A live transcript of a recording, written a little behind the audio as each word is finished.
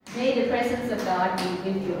May the presence of God be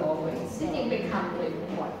with you always ที่จริงเป็นคำอวย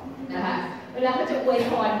พรนะคะเวลาเขาจะอวย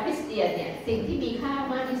พรคริสเตียนเนี่ยสิ่งที่มีค่า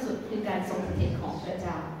มากที่สุดคือการทรงสถิตของพระเ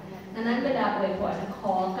จ้าดังนั้นเวลาอวยพรข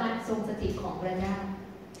อการทรงสถิตของพระเจ้า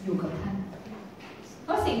อยู่กับท่านเพ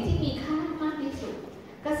ราะสิ่งที่มีค่ามากที่สุด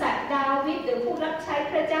กษัตริย์ดาวิดหรือผู้รับใช้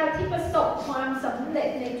พระเจ้าที่ประสบความสำเร็จ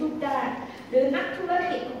ในทุกด้านหรือนักธุร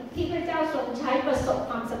กิจที่พระเจ้าทรงใช้ประสบ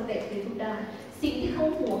ความสำเร็จในทุกด้านสิ่งที่เขา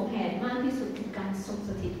หวงแหนมากที่สุดคือการทรงส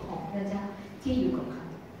ถิตของพระเจ้าที่อยู่กับเขา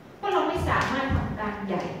เพราะเราไม่สามารถทำการ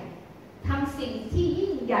ใหญ่ทำสิ่งที่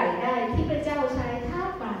ยิ่งใหญ่ได้ที่พระเจ้าใช้ถ้า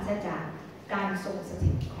ปราศจากการทรงส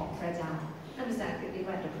ถิตของพระเจ้านั่นเป็นภาษาอังกฤษเรียก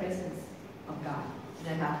ว่า the presence of God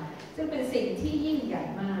นะคะซึ่งเป็นสิ่งที่ยิ่งใหญ่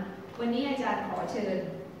มากวันนี้อาจารย์ขอเชิญ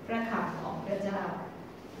พระคำของพระเจ้า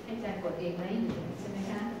ให้อาจารย์กดเองไหมใช่ไหม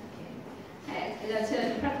คะจะเชิญ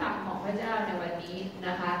พระคำของพระเจ้าในวันนี้น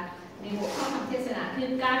ะคะในหัวข้อคำเทศนาคือ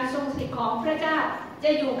การทรงสถิตของพระเจ้าจะ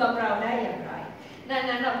อยู่กับเราได้อย่างไรดัง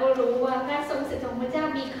นั้นเราก็รู้ว่าการทรงสถิตของพระเจ้า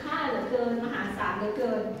มีค่าเหลือเกินมหาศาลเหลือเ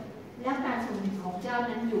กินและการทรงสถิตของเจ้า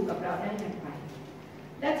นั้นอยู่กับเราได้อย่างไร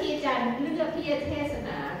และที่อาจารย์เลือกที่จะเทศน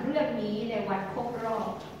าเรื่องนี้ในวันครบรอบ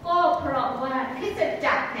ก็เพราะว่าคริสต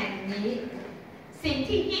จักรแห่งนี้สิ่ง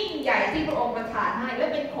ที่ยิ่งใหญ่ที่พระองค์ประทานให้และ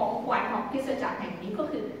เป็นของขวัญของคริสตจักรแห่งนี้ก็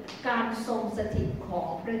คือการทรงสถิตของ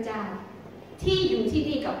พระเจ้าที่อยู่ที่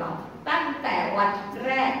นี่กับเราตั้งแต่วันแ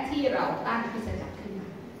รกที่เราตั้งคริสตจักรขึ้นมา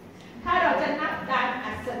ถ้าเราจะนับการ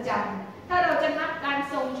อัศจรรย์ถ้าเราจะนับการ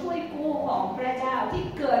ทรงช่วยกู้ของพระเจ้าที่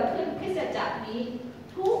เกิดขึ้นคริสตจักรนี้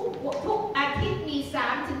ทุกอาทิตย์มี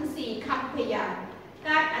 3-4 คำพยานก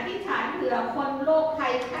ารอธิษฐานเผื่อคนโรคภั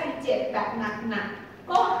ยไข้เจ็บแบบหนักๆ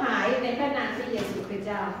ก็หายในพระนามพระเยซูคริสต์เ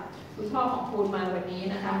จ้าคุณพ่อของคุณมาวันนี้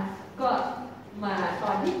นะคะก็มาต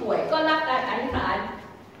อนที่ป่วยก็รับการอธิษฐาน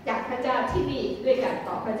จากพระเจ้าที่มีด้วยกัน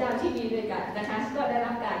ต่อพระเจ้าที่มีด้วยกันนะคะก็ได้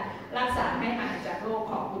รับการรักษาให้หายจากโรค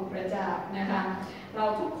ของคุณพระเจ้านะคะเรา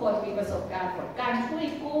ทุกคนมีประสบการณ์การช่วย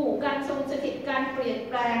กู้การทรงสถิตการเปลี่ยน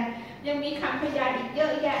แปลงยังมีคำพยานอีกเยอ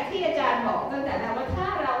ะแยะที่อาจารย์บอกตั้งแต่แล้วว่าถ้า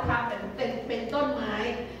เราทำเป็นต้นไม้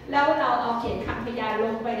แล้วเราเอาเขียนคำพยานล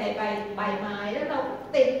งไปในใบไม้แล้วเรา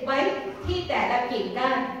ติดไว้ที่แต่ละกิ่งด้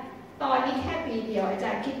านตอนนี้แค่ปีเดียวอาจา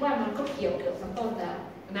รย์คิดว่ามันก็เกี่ยวเกือบทั้งต้นแล้ว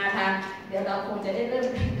นะคะเดี๋ยวเราคงจะได้เริ่ม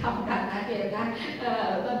ทำกันนะเพียงนะ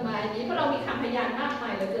ต้นไม้นี้เพราะเรามีคำพยานมากมา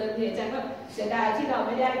ยเหลือเกินเพียงอาจารย์ก็เสียดายที่เราไ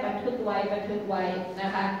ม่ได้บันทึกไว้นะ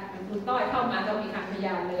คะคุณต้อยเข้ามาก็มีคำพย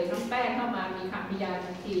านเลยน้องแป้งเข้ามามีคำพยาน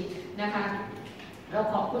ทันทีนะคะเรา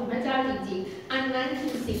ขอบคุณพระเจ้าจริงๆอันนั้นคื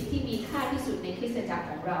อสิ่งที่มีค่าที่สุดในคริสตจักร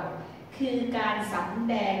ของเราคือการสำ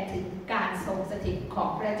แดงถึงการทรงสถิตของ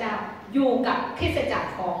พระเจ้าอยู่กับคริสตจัก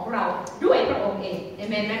รของเราด้วยพระองค์เองเอ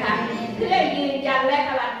เมนไหมคะเพื่อยืนยันและก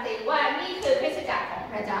ารันตีว่านี่คือคริสตจักรของ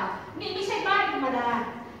พระเจ้านี่ไม่ใช่บ้านธรรมดา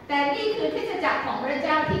แต่นี่คือคริสตจักรของพระเ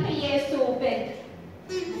จ้าที่พระเยซูเป็น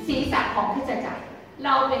ศีรษะของคริสตจักรเร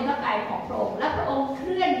าเป็นพระกายของพระองค์และพระองค์เค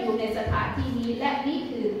ลื่อนอยู่ในสถานที่นี้และนี่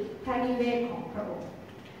คือพระนิเวศของพระองค์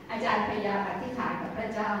อาจารย์พยายามอธิษฐานกับพระ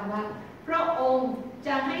เจ้าว่าพระองค์จ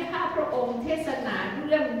ะให้ข้าพระองค์เทศนาเ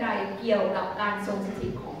รื่องใดเกี่ยวกับการทรงสถิ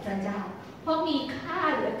ตของพระเจ้าเพราะมีค่า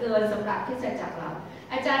เหลือเกินสำหรับคริสตจักรเรา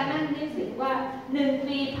อาจารย์นั่งนึกถึงว่า1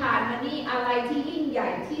 ปีผ่านมานี่อะไรที่ยิ่งใหญ่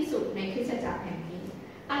ที่สุดในคริสตจักรแห่งนี้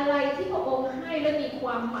อะไรที่พระองค์ให้และมีคว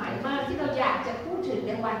ามหมายมากที่เราอยากจะพูดถึงใ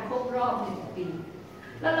นวันครบรอบ1 ปี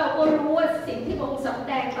แล้วเราก็รู้ว่าสิ่งที่พระองค์แส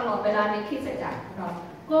ดงตลอดเวลาในคริสตจักรเรา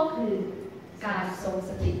ก็คือการทรงส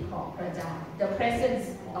ถิตของพระเจ้า the presence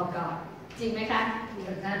of God จริงไหมคะ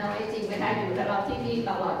นะน้อยจริงไหมคะอยู่กับเราที่นี่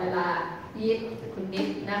ตลอดเวลายิดคุณนิด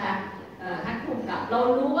นะคะท่านคุณกับเรา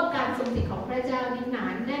รู้ว่าการทรงสถิตของพระเจ้านี่หนา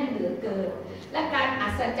แน่นเหลือเกินและการอั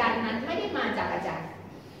ศจรรย์นั้นไม่ได้มาจากอาจารย์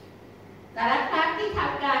แต่ละครั้งที่ท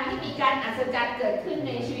ำการที่มีการอัศจรรย์เกิดขึ้นใ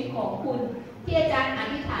นชีวิตของคุณที่อาจารย์อ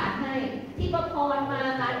ธิษฐานให้ที่พระพรมา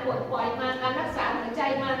การปลดปล่อยมาการรักษาหัวใจ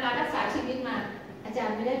มาการรักษาชีวิตมาอาจาร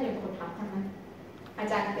ย์ไม่ได้เป็นคนทำทั้งนั้นอา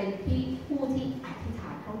จารย์เป็นผู้ที่อธิษฐ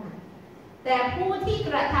านเท่านั้นแต่ผู้ที่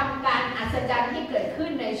กระทำการอัศจรรย์ที่เกิดขึ้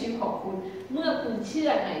นในชีวิตของคุณเมื่อคุณเชื่อ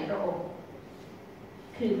ในพระองค์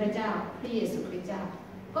คือพระเจ้าพระเยซูคริสต์เจ้า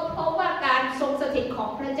ก็เพราะว่าการทรงสถิตของ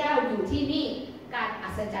พระเจ้าอยู่ที่นี่การอั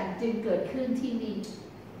ศจรรย์จึงเกิดขึ้นที่นี่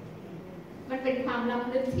มันเป็นความล้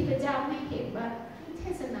ำลึกที่พระเจ้าให้เห็นว่าเท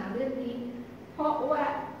ศนาเรื่องนี้เพราะว่า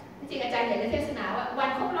จริงอาจารย์อยากจะเทศนาว่าวัน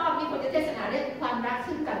ครบรอบนี้ควรจะเทศนาเรื่องความรัก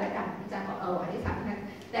ซึ่งกันและกันอาจารย์บอกอธิษฐานนั้น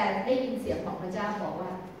แต่ได้ยินเสียงของพระเจ้าบอกว่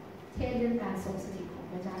าเทศเรื่องการทรงสถิตของ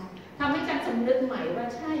พระเจ้าทำให้อาจารย์สำนึกใหม่ว่า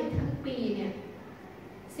ใช่ทั้งปีเนี่ย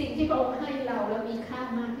สิ่งที่พระองค์ให้เราแล้วมีค่า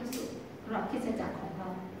มากที่สุดสำหรับคริสตจักรของเรา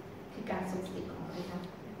คือการทรงสถิตของพระเจ้า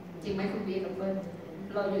จริงไหมคุณบีกับเฟิร์น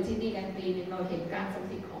เราอยู่ที่นี่กันปีนึงเราเห็นการทรงส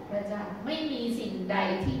ถิตของพระเจ้าไม่มีสิ่งใด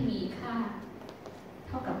ที่มีค่าเ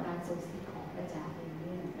ท่ากับการทรง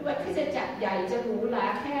ไม่ว่าคริสตจักรใหญ่จะหรูหรา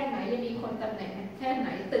แค่ไหนจะมีคนตำแหน่งแค่ไหน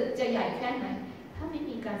ตึกจะใหญ่แค่ไหนถ้าไม่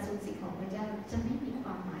มีการทรงสิทธิ์ของพระเจ้าจะไม่มีคว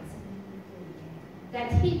ามหมายสักนิดแต่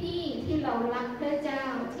ที่นี่ที่เรารักพระเจ้า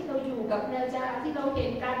ที่เราอยู่กับพระเจ้าที่เราเห็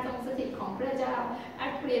นการทรงสถิตของพระเจ้ากา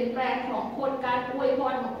รเปลี่ยนแปลงของคนการอวยพ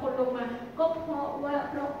รของคนลงมาก็เพราะว่า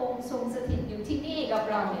พระองค์ทรงสถิตอยู่ที่นี่กับ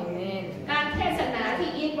เราการเทศนาที่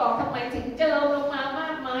อีทบอกทำไมถึงเจอลงมามา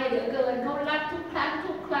กมายเหลือเกินเขารักทุกครั้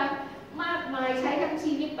งมากมายใช้ทั้ง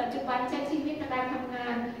ชีวิตปัจจุบันใช้ชีวิตในการทำงา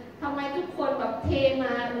นทำไมทุกคนแบบเทม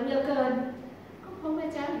าเหลือเกินก็เพราะพระ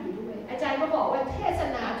เจ้าอยู่ด้วยอาจารย์ก็บอกว่าเทศ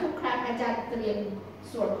นาทุกครั้งอาจารย์เตรียม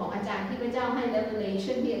ส่วนของอาจารย์ที่พระเจ้าให้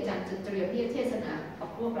revelation ที่อาจารย์จะเตรียมที่จะเทศนากับ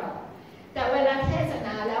พวกเราแต่เวลาเทศน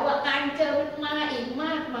าแล้วการเจอมาอีกม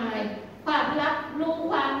ากมายความลับรู้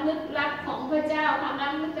ความลึกลับของพระเจ้าความลั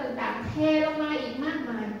บลึกต่างๆเทลงมาอีกมาก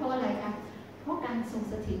มายเพราะอะไรคะเพราะการทรง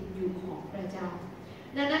สถิตอยู่ของพระเจ้า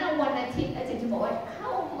ดังนั้นวันอาทิตย์อาจารย์จะบอกว่าเข้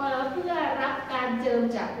ามาเพื่อรับการเจิม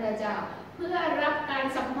จากพระเจ้าเพื่อรับการ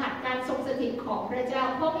สัมผัสการทรงสถิตของพระเจ้า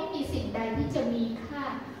เพราะไม่มีสิ่งใดที่จะมีค่า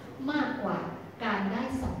มากกว่าการได้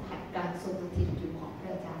สัมผัสการทรงสถิตอยู่ของพร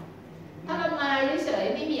ะเจ้าถ้าเรามาเฉย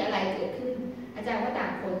ๆไม่มีอะไรเกิดขึ้นอาจารย์ว่าต่า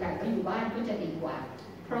งคนต่างก็อยู่บ้านก็จะดีกว่า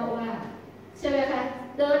เพราะว่าใช่ไหมคะ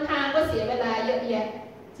เดินทางก็เสียเวลาเยอะแยะ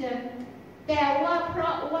ใช่ไหมแต่ว่าเพร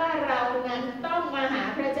าะว่าเรานั้นต้องมาหา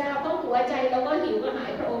พระเจ้าเพราะหัวใจเราก็หิวกระหา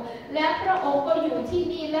ยพระองค์และพระองค์ก็อยู่ที่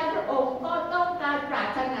นี่และพระองค์ก็ต้องการปรา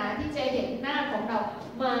รถนาที่จะเห็นหน้าของเรา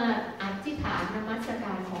มาอธิษฐานนมัสก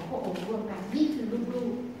ารของพระองค์ร่วมกันนี่คือลู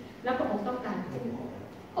กๆแล้วพระองค์ต้องการพูด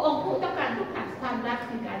พระองค์พูดต้องการทุกอย่างความรัก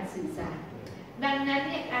คือการสื่อสารดังนั้น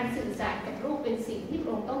เนี่ยการสื่อสารกับลูกเป็นสิ่งที่พร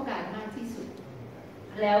ะองค์ต้องการมากที่สุด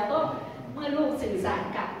แล้วก็เมื่อลูกสื่อสาร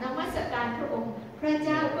กับนมัสการพระองค์พระเ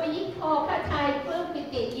จ้าก็ยิ่งพอพระทัยเพิ่มปิ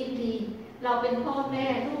ติยินดีเราเป็นพ่อแม่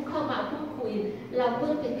ลูกเข้ามาพูดคุยเราเ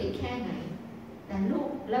พิ่มปิติแค่ไหนแต่ลูก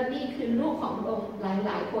แล้วนี่คือลูกของพระองค์ห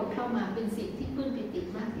ลายๆคนเข้ามาเป็นสิ่งที่เพิ่มปิติ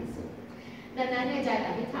มากที่สุดดังนั้นในใจอ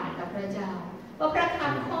ธิษฐานกับพระเจ้าว่าพระค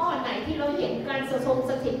ำข้อไหนที่เราเห็นการทรง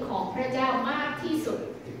สถิตของพระเจ้ามากที่สุด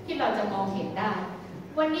ที่เราจะมองเห็นได้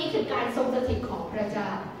วันนี้คือการทรงสถิตของพระเจ้า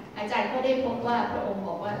อาจารย์ก็ได้พบว่าพระองค์บ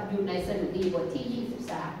อกว่าอยู่ในสดุดีบทที่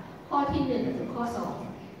23ข้อที่1ถึงข้อ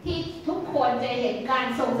2ที่ทุกคนจะเห็นการ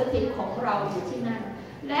ทรงสถิตของเราอยู่ที่นั่น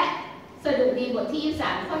และสดุดีบทที่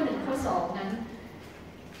23ข้อ1ข้อ2นั้น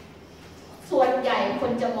ส่วนใหญ่ค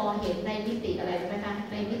นจะมองเห็นในมิติอะไรนะคะ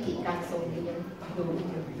ในมิติการทรงเรียนดู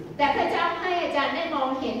แต่พระเจ้าให้อาจารย์ได้มอง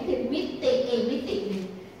เห็นถึงมิติอีกมิติหนึ่ง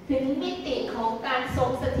ถึงมิติของการทรง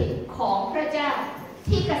สถิตของพระเจ้า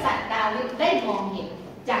ที่กษัตริย์ดาวิดได้มองเห็น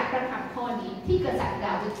จากพระคำข้อนี้ที่กษัตริย์ด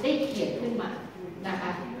าวิดได้เขียนขึ้นมานะค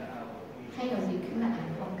ะให้เราดึงขึ้นมาอ่าน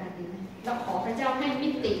พร้อมกันดีไหมเราขอพระเจ้าให้มิ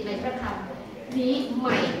ติในพระคำนี้ให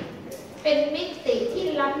ม่เป็นมิติที่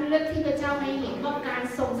ล้ำลึกที่พระเจ้าให้เห็นว่าการ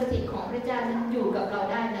ทรงสถิตของพระเจ้านั้นอยู่กับเรา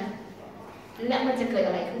ได้นะและมันจะเกิด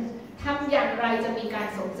อะไรขึ้นทำอย่างไรจะมีการ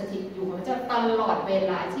ทรงสถิตอยู่ของพระเจ้าตลอดเว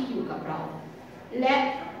ลาที่อยู่กับเราและ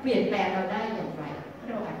เปลี่ยนแปลงเราได้อย่างไรเ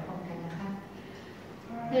ราอ่านพร้อมกันนะคะ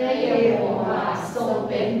พระเยโฮวาทรง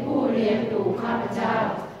เป็นผู้เลี้ยงดูข้าพเจ้า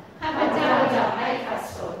ข้าพเจ้าจะไม่ขัด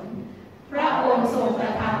สนพระองค์ทรงกร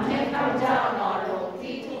ะทำให้ข้าพเจ้านอนลง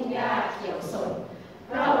ที่ทุ่งหญ้าเขียวสด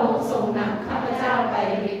พระองค์ทรงนำข้าพเจ้าไป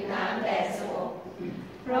ริมน้ำแดนสงบ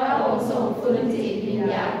พระองค์ทรงฟื้นจิตวิญ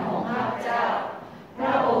ญาณของข้าพเจ้าพร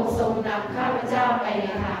ะองค์ทรงนำข้าพเจ้าไปใน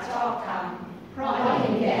ทางชอบธรรมเพราะเห็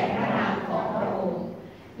นแก่พระนามของพระองค์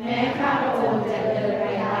แม้ข้าพระองค์จะเดินไป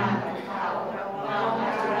ทางภูเขาเงามั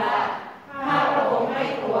จจุราชข้าพระองค์ไม่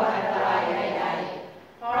กลัวอันตรายใด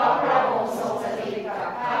ๆเพราะพระองค์ทรงสถิตกั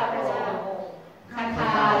บข้าพระเจ้าคาถ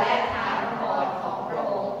าและทานพรของพระ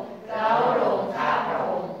องค์เล้าลงข้าพระ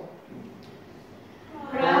องค์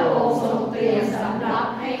พระองค์ทรงเตรียมสำรับ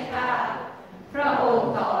ให้ข้าพระองค์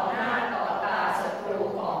ต่อหน้าต่อตาศัตรู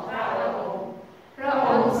ของข้าพระองค์พระอ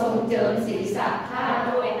งค์ทรงเจิมศีรษะข้า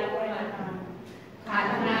ด้วยน้ำมันขัน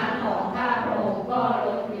น้ำของข้าพระองค์ก็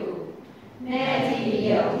ล้นอยู่แน่ทีเดี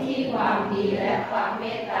ยวที่ความดีและความเม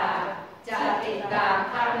ตตาจะติดตาม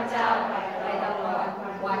ข้าพเจ้าไปตลอด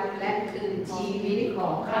วันและคืนชีวิตขอ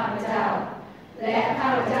งข้าพเจ้าและข้า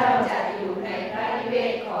พเจ้าจะอยู่ในพระนิเว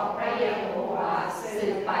ศของพระเยโฮวาสื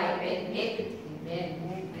บไปเป็นนิจเมน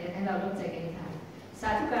ให้เราร่วมใจกันค่ะสา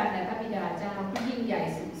ธุการแด่พระบิดาเจ้าผู้ยิ่งใหญ่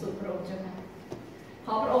สูงสุดพระองค์เจ้าค่ะข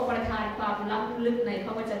อพระองค์ประทานความล้ำลึกในพร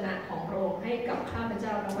ะวจนะของพระองค์ให้กับข้าพเจ้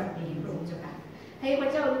าในวันนี้พระองค์เจ้าค่ะให้พระ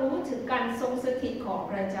เจ้ารู้ถึงการทรงสถิตของ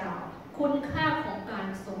พระเจ้าคุณค่าของการ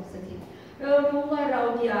ทรงสถิตเรารู้ว่าเรา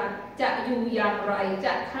อยากจะอยู่อย่างไรจ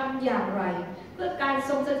ะทำอย่างไรเพื่อการ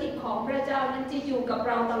ทรงสถิตของพระเจ้านั้นจะอยู่กับเ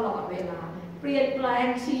ราตลอดเวลา เปลี่ยนแปลง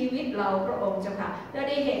ชีวิตเราพระองค์เจ้าค่ะเรา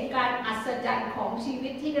ได้เห็นการอัศจรรย์ของชีวิ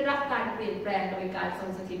ตที่ได้รับการเปลี่ยนแปลงโดยการทรง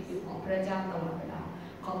สถิตอยู่ของพระเจ้าตลอดเวลา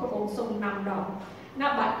ขอพระองค์ทรงนำเราณ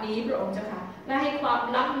บัดนี้พระองค์เจ้าค่ะและให้ความ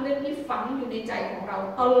ล้ำลึกนี้ฝังอยู่ในใจของเรา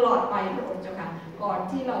ตลอดไปพระองค์เจ้าค่ะก่อน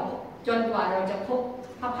ที่เราจนกว่าเราจะพบ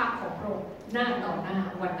พระพักของพระองค์หน้าต่อหน้า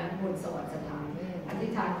วันนั้นบนสวรรคสถานอธิ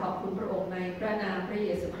ษฐานขอบคุณพระองค์ในพระนามพระเย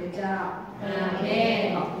ซูคริสต์เจ้าอาเมน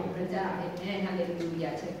ขอบคุณพระเจ้าอาเมนฮาเลลูย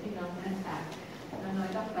าเชิญพี่น้องนั่งค่ะน้อย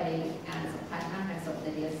ต้องไปงานสำคัญมากงานศพแต่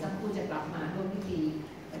เดี๋ยวสักครู่จะกลับมาร่วมพิธี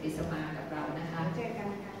ปฏิสมากับเรานะคะเจอกัน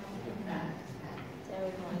ค่ะ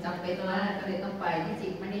จำเป็นว่าก็เลยต้องไปที่จริ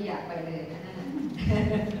งไม่ได้อยากไปเลยนะ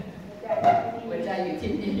หัวใจอยู่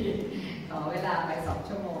ที่นี่ขอเวลาไป2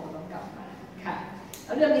 ชั่วโมงต้องกลับมาค่ะแ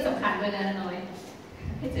ล้วเรื่องนี้สำคัญด้วยนะน้อย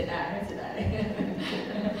ให้เสียดาย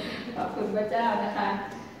ขอบคุณพระเจ้านะคะ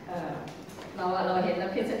เราเห็นแล้ว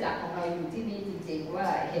คริสตจักรของเราอยู่ที่นี่จริงๆว่า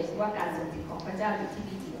เห็นว่าการทรงสถิตของพระเจ้าอยู่ที่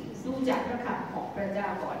นี่จริงๆดูจากพระคำของพระเจ้า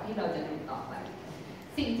ก่อนที่เราจะดูต่อไป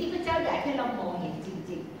สิ่งที่พระเจ้าอยากให้เรามองเห็นจ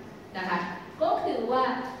ริงๆนะคะก็คือว่า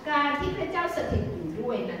การที่พระเจ้าสถิตอยู่ด้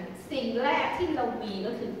วยนั้นสิ่งแรกที่เรามี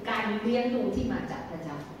ก็คือการเลี้ยงดูที่มาจากพระเ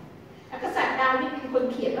จ้ากษัตริย์ดาวิดเป็นคน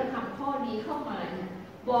เขียนพระคำข้อนี้เข้ามา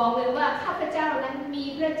บอกเลยว่าข้าพเจ้านั้นมี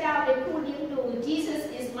พระเจ้าเป็นผู้เลี้ยงดู Jesus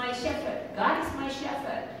is my shepherd God is my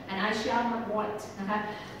shepherd and I shall not want นะคะ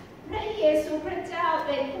พระเยซูพระเจ้าเ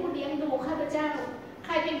ป็นผู้เลี้ยงดูข้าพเจ้าใค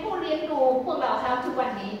รเป็นผู้เลี้ยงดูพวกเราครับทุกวั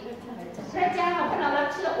นนี้พระเจ้าเพราะเรารับ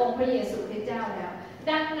เชื่อองค์พระเยซูคริสต์เจ้าแล้ว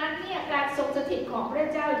ดังนั้นเนี่ยการทรงสถิตของพระ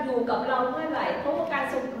เจ้าอยู่กับเราเมื่อไหร่เพราะว่าการ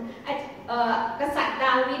ทรงกษัตริย์ด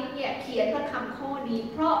าวิดเนี่ยเขียนพระคำข้อนี้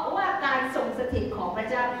เพราะว่าการทรงสถิตของพระ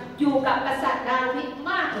เจ้าอยู่กับกษัตริย์ดาวิด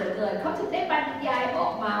มากเหลือเกินเขาถึงได้บรรยายออ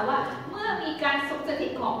กมาว่าเมื่อมีการทรงสถิ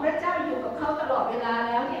ตของพระเจ้าอยู่กับเขาตลอดเวลาแ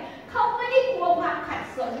ล้วเนี่ยเขาไม่ได้กลัวความขัด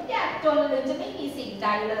สนยากจนหรือจะไม่มีสิ่งใด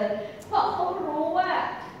เลยเพราะเขารู้ว่า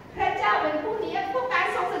พระเจ้าเป็นผู้เลี้ยงพวกการ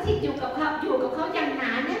ทรงสถิตอยู่กับเขาอย่างหน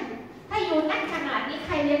าเนี่ยถ้าอยู่นั่นขนาดนี้ใค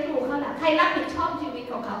รเลี้ยงดูเขาล่ะใครรับผิดชอบชีวิต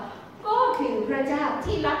ของเขาก็คือพระเจ้า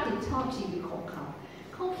ที่รับผิดชอบชีวิตของเขา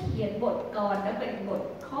เขาเขียนบทกลและเป็นบท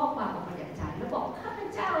ข้อความออกมาจากใจแล้วบอกข้าพ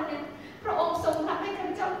เจ้าเนี่ยพระองค์ทรงทำให้ข้า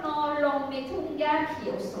พเจ้านอนลงในทุ่งหญ้าเขี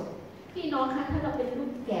ยวสดพี่น้องคะถ้าเราเป็นลู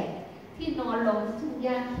กแกะที่นอนลงในทุ่งห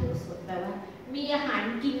ญ้าเขียวสดแปลว่ามีอาหาร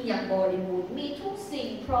กินอย่างบริบูรณ์มีทุกสิ่ง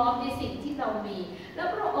พร้อมในสิ่งที่เรามีแล้ว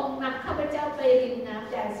พระองค์นำข้าพเจ้าไปริมน้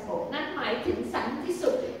ำแดนสโปกนั่นหมายถึงสันติสุ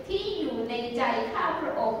ขที่อยู่ในใจข้าพร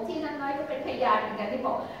ะองค์ที่นั่นน้อยก็เป็นพยานเหมือนกันที่บ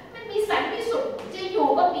อกมันมีสันติสุขจะอยู่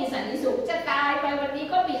ก็มีสันติสุขจะตายไปวันนี้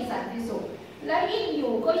ก็มีสันติสุขและยิ่งอ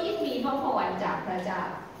ยู่ก็ยิ่งมีพระพรจากพระเจ้า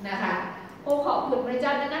นะคะโอ้ขอบคุณพระเจ้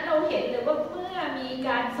าดังนั้นเราเห็นเลยว่าเมื่อมีก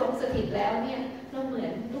ารทรงสถิตแล้วเนี่ยเราเหมือ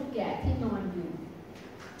นลูกแกะที่นอนอยู่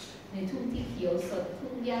ในทุ่งที่เขียวสด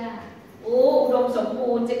ทุ่งหญ้าโอ้อุดมสม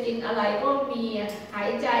บูรณ์จะกินอะไรก็มีหา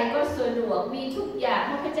ยใจก็สะดวกมีทุกอย่างเ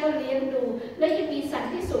พราะพระเจ้าเลี้ยงดูและยังมีสัน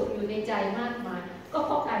ติสุขอยู่ในใจมากมายก็เพ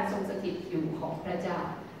ราะการทรงสถิตอยู่ของพระเจ้า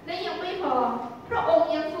และยังไม่พอพระองค์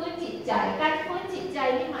ยังฟื้นจิตใจการฟื้นจิตใจ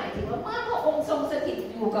นี่หมายถึงว่าเมื่อพระองค์ทรงสถิต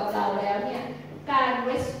อยู่กับเราแล้วเนี่ยการ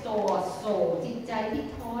restore soul จิตใจที่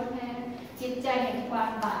ท้อแท้จิตใจแห่งควา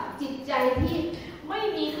มบาปจิตใจที่ไม่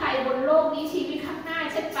มีใครบนโลกนี้ชีวิตข้างหน้า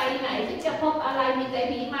ฉันไปไหนฉันจะพบอะไรมีแต่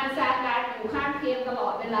ผีมารซาตานอยู่ข้างเคียงตลอ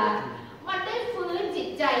ดเวลามันได้ฟื้นจิต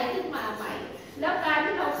ใจขึ้นมาใหม่แล้วการ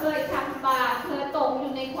ที่เราเคยทำบาปเคยตกอ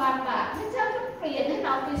ยู่ในความบาปพระเจ้าต้องเปลี่ยนให้เร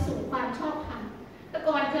าไปสู่ความชอบธรรมแต่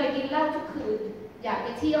ก่อนเคยกินเหล้าทุกคืนอยากไป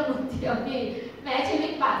เที่ยวนู่นเที่ยวนี่แม้ชีวิ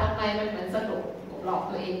ตบาปทำไมมันเหมือนสนุกหลอก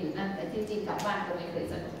ตัวเองอยู่นั่นแต่ที่จริงกลับบ้านก็ไม่เคย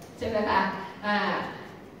สนุกใช่ไหมคะ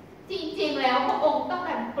จริงๆแล้วพระองค์ต้องก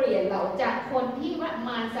ารเปลี่ยนเราจากคนที่ว่าม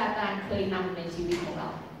ารซาตานเคยนำในชีวิตของเรา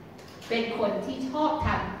เป็นคนที่ชอบท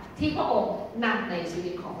ำที่พระองค์นำในชีวิ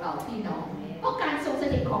ตของเราพี่น้องเพราะการทรงส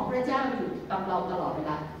ถิตของพระเจ้าอยู่กับเราตลอดเว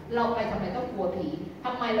ลาเราไปทำไมต้องกลัวผีท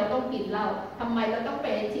ำไมเราต้องกินเหล้าทำไมเราต้องไป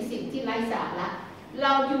ที่สิ่งที่ไร้สาระเร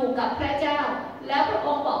าอยู่กับพระเจ้าแล้วพระอ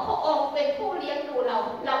งค์บอกพระองค์เป็นผู้เลี้ยงดูเรา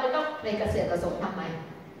ไม่ต้องไปเกษตรผสมทำไม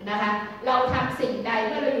นะคะเราทำสิ่งใดเ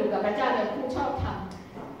มื่อเราอยู่กับพระเจ้าเราผู้ชอบท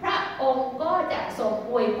ำพระองค์ก็จะทรง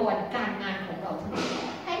อวยพรการงานของเราทั้งหมด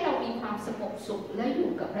ให้เรามีความสงบสุขและอยู่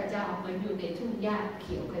กับพระเจ้าเหมือนอยู่ในทุ่งหญ้าเ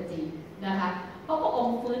ขียวขจีนะคะเพราะพระอง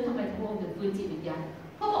ค์ฟื้นทำไมพระองค์ถึงฟื้นจิตวิญญาณ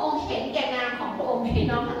เพราะพระองค์เห็นแก่งานของพระองค์พี่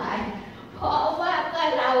น้องทั้งหลายเพราะว่าเมื่อ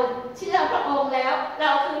เราเชื่อพระองค์แล้วเร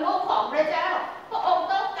าคือลูกของพระเจ้าพระองค์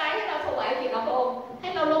ต้องการให้เราถวายสิ่งของพระองค์ให้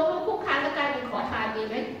เราล้มลุกคลุกคลานและกลายเป็นขอทานดี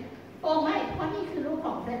ไหมพระองค์ไม่เพราะนี่คือลูกข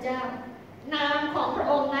องพระเจ้านามของพระ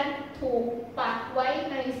องค์นั้นถูกปักไว้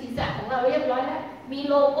ในศีรษะของเราเรียบร้อยแล้วมี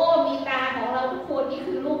โลโก้มีตาของเราทุกคนนี่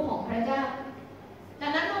คือลูกของพระเจ้าดั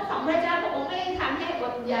งนั้นลูกของพระเจ้าพระองค์ไม่ได้ทำให้อ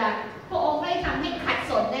ดอยากพระองค์ไม่ได้ทำให้ขัด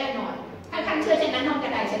สนแน่นอน ถ้าท่านเชื่อเช่นนั้นท่านจะ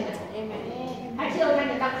ได้เช่นนั้นถ้าเชื่อท่าน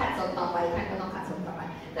จะต้องขัดสนต่อไปท่านก็ต้องขัดสนต่อไป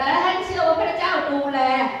แต่ถ้าท่านเชื่อว่าพระเจ้าดูแล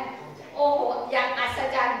โอ้อย่างอัศ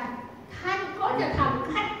จรรย์ท่านก็จะท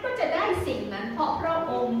ำท่านก็จะได้สิ่งนั้นเพราะพระ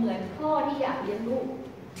องค์เหมือนพ่อที่อยากเลี้ยงลูก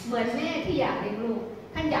เหมือนแม่ที่อยากเลี้ยงลูก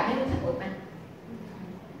ท่านอยากให้ลูกท่านอดไหม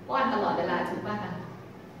ป้อนตลอดเวลาถูกป่ะคะ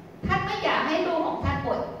ท่านไม่อยากให้ลูกของท่านอ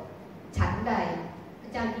ดฉันใดพร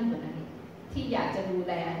ะเจ้ายิ่งกว่านั้นที่อยากจะดูแ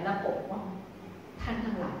ลและปกป้องท่าน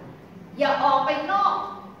ทั้งหลายอย่าออกไปนอก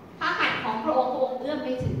พระหัตถ์ของพระองค์เอื้อมไ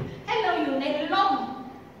ม่ถึงให้เราอยู่ในร่ม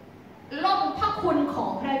พระคุณของ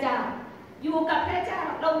พระเจ้าอยู่กับพระเจ้า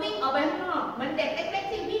เราวิ่งออกไปข้างนอกมันเด็กเล็ก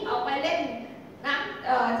ๆที่วิ่งออกไปเล่นนะ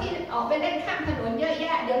ที่ออกไปเล่นข้ามถนนเยอะแย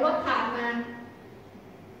ะเดี๋ยวรถผ่านมา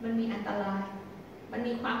มันมีอันตรายมัน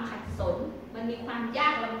มีความขัดสนมันมีความยา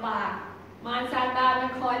กลำบากมารซาตานมั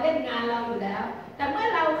นคอยเล่นงานเราอยู่แล้วแต่เมื่อ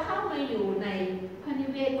เราเข้ามาอยู่ในพระนิ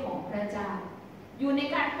เวศของพระเจ้าอยู่ใน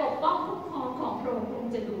การปกป้องคุ้มครองของพระองค์พระอง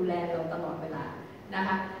ค์จะดูแลเราตลอดเวลานะค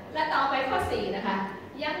ะและต่อไปข้อ4นะคะ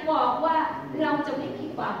ยังบอกว่าเราจะไม่มี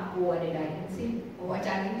ความกลัวใดๆทั้งสิ้นอาจ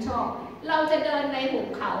ารย์ยิ่งชอบเราจะเดินในหุบ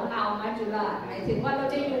เขาเงามัจจุราชหมายถึงว่าเรา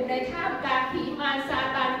จะอยู่ในท่ามกลางผีมารซา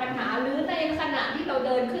ตานปัญหาหรือในขณะที่เราเ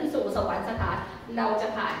ดินขึ้นสู่สวรรคสถานเราจะ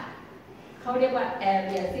ผ่านเขาเรียกว่าแอเ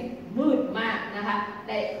รียที่มืดมากนะคะใ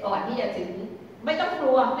นก่อนที่จะถึงไม่ต้องก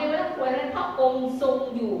ลัวไม่ต้องกลัวเลยเพราะองค์ทรง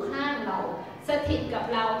อยู่ข้างเราสถิตกับ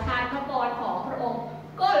เราทานพระพรของพระองค์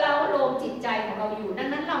ก็เล้าโลมจิตใจของเราอยู่ดัง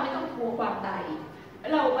นั้นเราไม่ต้องกลัวความตายเว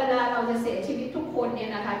ลาเราจะเสียชีวิตทุกคนเนี่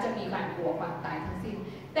ยนะคะจะมีการกลัวความตายทั้งสิ้น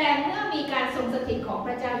แต่เมื่อมีการทรงสถิตของพ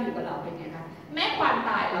ระเจ้าอยู่กับเราเป็นไงคะแม้ความ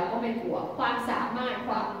ตายเราก็ไม่กลัวความสามารถค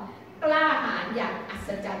วามกล้าหาญอย่างอัศ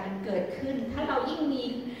จรรย์มันเกิดขึ้นถ้าเรายิ่งมี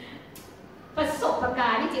ประสบกา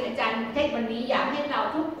รณ์ที่จริงอาจารย์เทศวันนี้อยากให้เรา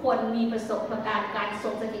ทุกคนมีประสบการณ์การทร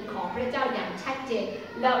งสถิตของพระเจ้าอย่างชัดเจน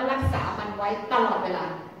แล้วรักษามันไว้ตลอดเวลา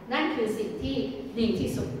นั่นคือสิ่งที่ดีที่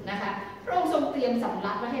สุดนะคะพระองค์ทรงเตรียมสำ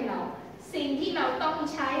รับไว้ให้เราสิ่งที่เราต้อง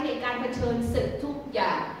ใช้ในการเผชิญศึกทุกอย่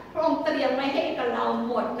างพระองค์เตรียมไว้ให้กับเรา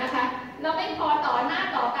หมดนะคะเราไม่พอต่อหน้า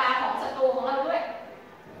ต่อตาของศัตรูของเราด้วย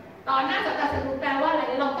ต่อหน้าต่อตาศัตรูแปลว่าอะไร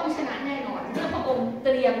เราต้องชนะแน่นอนเมื่อพระองค์เต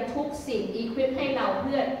รียมทุกสิ่งอีควิปให้เราเ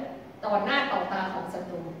พื่อต่อหน้าต่อตาของศั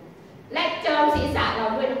ตรูและเจิมศีรษะเรา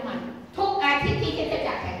ด้วยน้ำมันทุกอาทิตย์ที่คริสต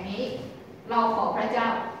จักรแห่งนี้เราขอพระเจ้า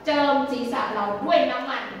เจิมศีรษะเราด้วยน้ำ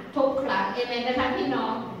มันทุกครั้งเอเมนนะคะพี่น้อ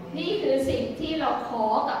งนี่คือสิ่งที่เราขอ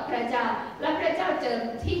กับพระเจ้าและพระเจ้าเจิม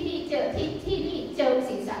ที่นี่เจิม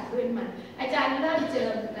ศีรษะด้วยมันอาจารย์เริ่มเจิ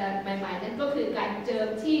มใหม่ๆนั้นก็คือการเจิม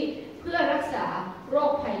ที่เพื่อรักษาโร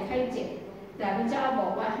คภัยไข้เจ็บแต่พระเจ้าบอ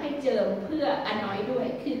กว่าให้เจิมเพื่ออนอยด้วย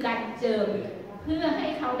คือการเจิมเพื่อให้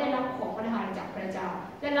เขาได้รับของประทานจากพระเจ้า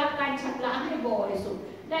ได้รับการชำระให้บริสุทธิ์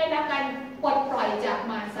ได้รับการปลดปล่อยจาก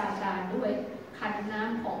มารซาตานด้วยขันน้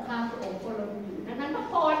ำของข้าพระองค์ก็ล้นอยู่ดังนั้นพระ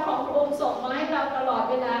พรของพระองค์ส่งมาให้เราตลอด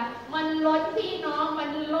เวลามันล้นพี่น้องมัน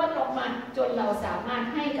ล้นออกมาจนเราสามารถ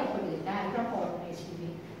ให้กับคนอื่นได้พระพรในชีวิ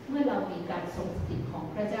ตเมื่อเรามีการทรงสถิตของ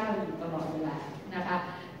พระเจ้าอยู่ตลอดเวลานะคะ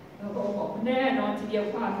พระองค์บอกแน่นอนทีเดียว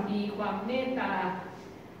ความดีความเมตตา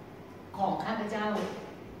ของข้าพเจ้า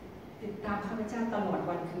ติดตามข้าพเจ้าตลอด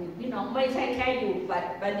วันคืนพี่น้องไม่ใช่แค่อยู่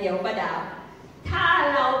ประเดี๋ยวประดาวถ้า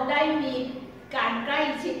เราได้มีการใกล้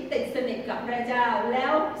ชิดติดสนิทกับพระเจ้าแล้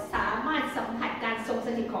วสามารถสัมผัสการทรงส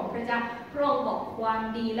ถิตของพระเจ้าพระองค์บอกความ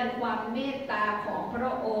ดีและความเมตตาของพร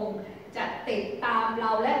ะองค์จะติดตามเร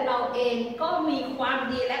าและเราเองก็มีความ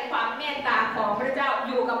ดีและความเมตตาของพระเจ้าอ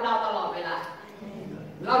ยู่กับเราตลอดเวลา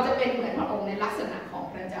เราจะเป็นเหมือนพระองค์ในลักษณะของ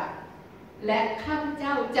พระเจ้าและข้าพเจ้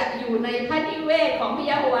าจะอยู่ในพระนิเวศของพระ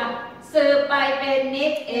ยะโฮวาห์สืบไปเป็นนิ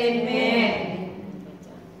จเอเมน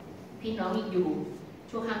พี่น้องอยู่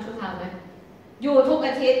ชั่วครั้งชั่วคราวไหมอยู่ทุกอ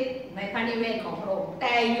าทิตย์ในพระนิเวศของพระองค์แ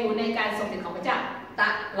ต่อยู่ในการทรงสถิตของพระเจ้าต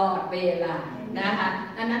ลอดเวลานะคะ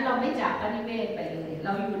ดังนั้นเราไม่จากพระนิเวศไปเลยเร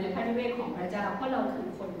าอยู่ในพระนิเวศของพระเจ้าเพราะเราคือ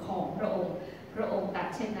คนของพระองค์พระองค์ตัด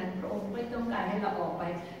เช่นนั้นพระองค์ไม่ต้องการให้เราออกไป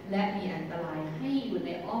และมีอันตรายให้อยู่ใน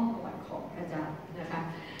อ้อมกอดของพระเจ้านะคะ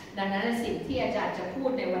ดังนั้นสิ่งที่อาจารย์จะพูด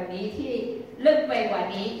ในวันนี้ที่ลึกไปกว่า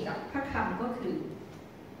นี้กับพระคำก็คือ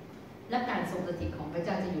และการทรงสถิตของพระเ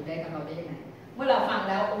จ้าจะอยู่ได้กับเราได้ยังไงเมื่อเราฟัง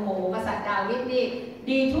แล้วโอ้โหกษัตริย์ดาวิดนี่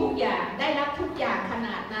ดีทุกอย่างได้รับทุกอย่างขน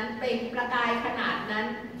าดนั้นเป็นประกายขนาดนั้น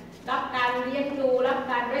รับการเลี้ยงดูรับ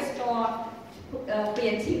การรีสตอร์เปลี่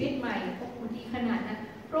ยนชีวิตใหม่โอ้โหดีขนาดนั้น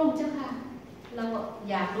พระองค์เจ้าค่ะเรา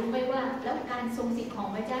อยากรู้ไหมว่าแล้วการทรงสถิตของ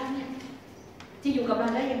พระเจ้าเนี่ยจะอยู่กับเรา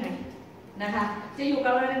ได้ยังไงนะคะจะอยู่กั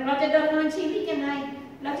บเราจะดำเนินชีวิตยังไง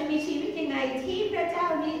เราจะมีชีวิตยังไงที่พระเจ้า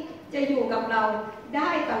นี้ จะอยู่กับเราได้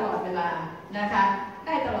ตลอดเวลานะคะไ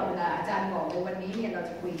ด้ตลอดเวลาอาจารย์บอกเลยวันนี้เนี่ยเรา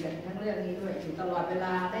จะคุยกันทั้งเรื่องนี้ด้วยอยู่ตลอดเวล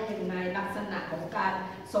าได้ยังไงลักษณะของการ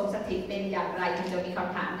ทรงสถิตเป็นอย่างไรคุณจะมีค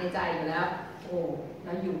ำถามในใจอยู่แล้วโอ้เร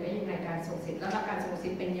าอยู่ได้ยังไงการทรงสถิตแล้วการทรงสถิ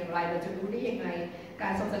ตเป็นอย่างไรเราจะรู้ได้ยังไงกา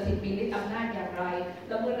รทรงสถิตมีฤทธิ์อำนาจอย่างไรแ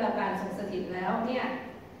ล้วเมื่อเราการทรงสถิตแล้วเนี่ย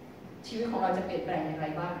ชีวิตของเราจะเปลี่ยนแปลงอย่างไร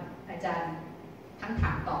บ้างอาจารย์ทั้งถ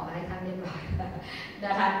ามตอบมาให้ท่านเรียบร้อยน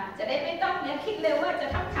ะคะจะได้ไม่ต้องเนี่ยคิดเร็วว่าจะ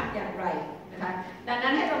ทำอย่างไรนะคะดังนั้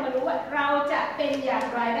นให้เรามารู้ว่าเราจะเป็นอย่าง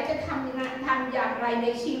ไรและจะทำอย่างไรใน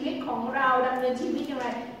ชีวิตของเราดำเนินชีวิตอย่างไร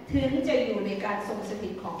ถึงจะอยู่ในการทรงสถิ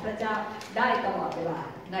ตของพระเจ้าได้ตลอดเวลา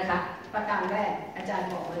นะคะประการแรกอาจารย์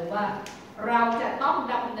บอกเลยว่าเราจะต้อง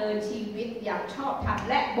ดำเนินชีวิตอย่างชอบธรรม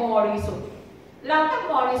และบริสุทธิ์เราต้อง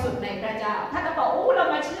บริสุทธิ์ในพระเจ้าถ้าเราบอกเรา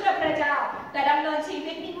มาเชื่อพระเจ้าแต่ดำเนินชี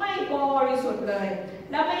วิตนี่ไม่บริสุทธิ์เลย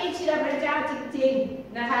แล้วไม่ได้เชื่อพระเจ้าจริง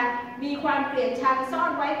ๆนะคะมีความเกลียดชังซ่อ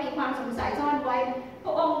นไว้มีความสงสัยซ่อนไว้พร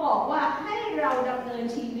ะองค์บอกว่าให้เราดำเนิน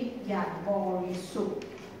ชีวิตอย่างบริสุทธิ์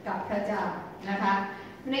กับพระเจ้านะคะ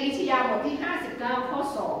ในอิสยาห์บทที่59ข้อ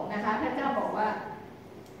2นะคะพระเจ้าบอกว่า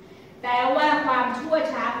แต่ว่าความชั่ว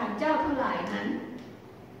ช้าของเจ้าทั้งหลายนั้น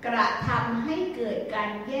กระทำให้เกิดการ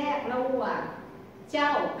แยกระหว่างเจ้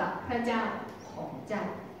ากับพระเจ้าของเจ้า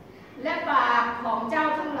และบาปของเจ้า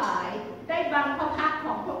ทั้งหลายได้บังพระพักข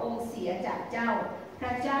องพระองค์เสียจากเจ้าพร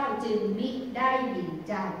ะเจ้าจึงมิได้ยิน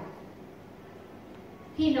เจ้า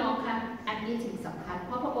พี่น้องคะอันนี้ถึงสำคัญเพ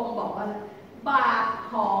ราะพระองค์บอกว่าบาป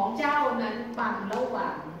ของเจ้านั้นบังระหว่า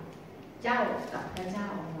งเจ้ากับพระเจ้า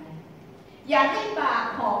เอาไว้อย่าให้บาป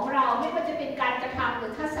ของเราไม่ว่าจะเป็นการกระทำหรื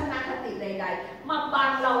อทัศนคติใดๆมาบั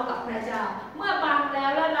งเรากับพระเจ้าเมื่อบังแล้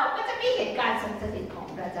วเราก็จะไม่เห็นการทรงสถิตของ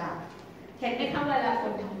พระเจ้าเห็นไหมคะเวลาค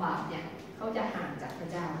นทำบาปเนี่ยเขาจะห่างจากพระ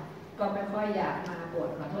เจ้าก็ไม่ค่อยอยากมาโบส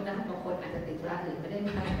ถ์ขอโทษนะบางคนอาจจะติดธุระอื่นไม่ได้ม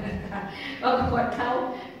านะคะบางคนเขา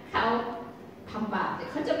ทำบาปเนี่ย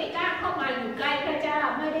เขาจะไม่กล้าเข้ามาอยู่ใกล้พระเจ้า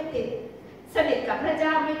ไม่ได้ติดสนิทกับพระเจ้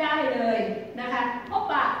าไม่ได้เลยนะคะเพราะ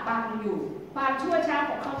บาปบังอยู่ความชั่วช้า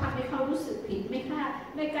ของเขาทำให้เขารู้สึกผิดไม่ก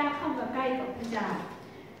ล้าเข้ามาใกล้กับพระเจ้า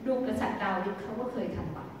ดูกษัตริย์ดาวิดเขาก็เคยท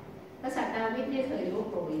ำบาปกษัตริย์ดาวิดเนี่ยเคยล่วง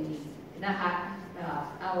ประเวณีนะคะ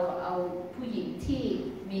เอาผู้หญิงที่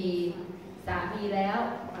มีสามีแล้ว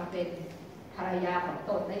มาเป็นภรรยาของ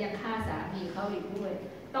ตนและยังฆ่าสามีเขาอีกด้วย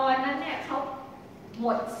ตอนนั้นเนี่ยเขาหม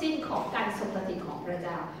ดสิ้นของการทรงสถิตของพระเ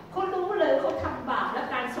จ้าเขารู้เลยเขาทำบาปและ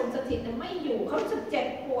การทรงสถิตไม่อยู่เขาจะเจ็บ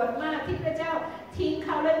ปวดมากที่พระเจ้าทิ้งเข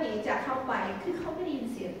าและหนีจากเขาไปคือเขาไม่ได้ยิน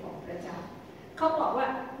เสียงของพระเจ้าเขาบอกว่า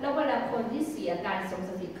แล้วเวลาคนที่เสียการทรง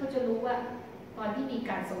สถิตเขาจะรู้ว่าตอนที่มี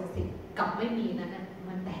การทรงสถิตกับไม่มีนั้น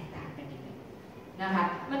มันแตกต่างกันยังไงนะคะ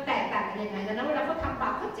มันแตกต่างกันยังไงดังนั้นเวลาเขาทำบา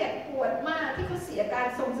ปเขาเจ็บปวดมากที่เขาเสียการ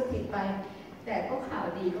ทรงสถิตไปแต่ก็ข่าว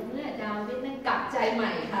ดีก็เมื่อดาวิดนั้นกลับใจให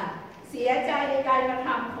ม่ค่ะเสียใจในการกระท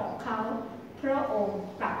ำของเขาพระองค์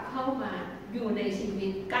กลับเข้ามาอยู่ในชีวิ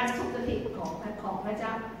ตการทรงสถิตของพระเจ้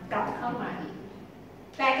ากลับเข้ามาอีก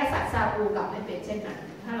แต่กษัตริย์ซาอูลกลับไม่เป็นเช่นนั้น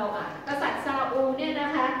ถ้าเราอ่านกษัตริย์ซาอูลเนี่ยน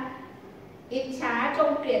ะคะอิจฉาจ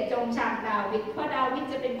งเกลียดจงชังดาวิดเพราะดาวิด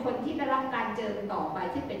จะเป็นคนที่ได้รับการเจิมต่อไป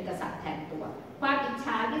ที่เป็นกษัตริย์แทนตัวความอิจฉ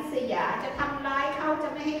าริษยาจะทำร้ายเขาจะ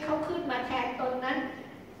ไม่ให้เขาขึ้นมาแทนตนนั้น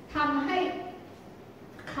ทำให้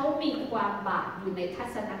เขามีความบาปอยู่ในทั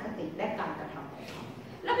ศนคติและการกระทำของเขา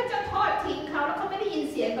แล้วพระเจ้าทอดทิ้งเขาแล้วเขาไม่ได้ยิน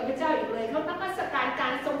เสียงกับพระเจ้าอีกเลยเขานมัสการกา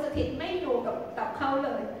รทรงสถิตไม่อยู่กับเขาเล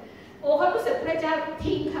ยโอ้เขารู้สึกพระเจ้า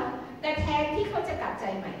ทิ้งเขาแต่แทนที่เขาจะกลับใจ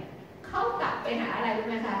ใหม่เขากลับไปหาอะไรรู้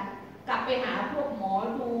ไหมคะกลับไปหาพวกหมอ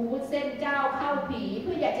ดูเส้นเจ้าเข้าผีเ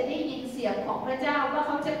พื่ออยากจะได้ยินเสียงของพระเจ้าว่าเ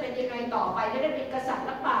ขาจะเป็นยังไงต่อไปจะได้เป็นกษัตริย์ห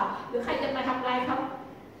รือเปล่าหรือใครจะมาทำลายเขา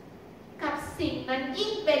กับสิ่งนั้นยิ่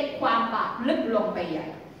งเป็นความบาปลึกลงไปใหญ่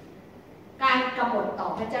การกบฏต่อ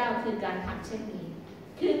พระเจ้าคือการทำเช่นนี้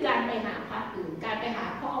คือการไปหาพระอื่นการไปหา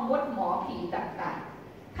พ่อมดหมอผีต่าง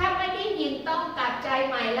ๆถ้าไม่ได้ยินต้องกลับใจ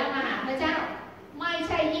ใหม่แล้วมาหาพระเจ้าไม่ใ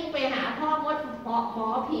ช่ยิ่งไปหาพ่อมดหมอ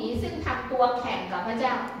ผีซึ่งทำตัวแข่งกับพระเจ้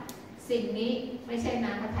าสิ่งนี้ไม่ใช่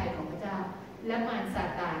น้ำพระทัยของพระเจ้าและมารซา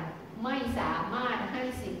ตานไม่สามารถให้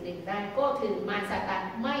สิ่งหนึ่งได้ก็คือมารซาตาน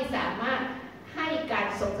ไม่สามารถให้การ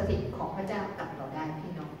ทรงสถิตของพระเจ้ากับเราได้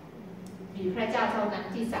พี่น้องมีพระเจ้าเท่านั้น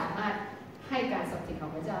ที่สามารถให้การทรงสถิตขอ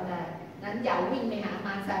งพระเจ้าได้นั้นอย่าวิ่งไปหาม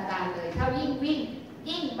ารซาตานเลยถ้ายิ่งวิ่ง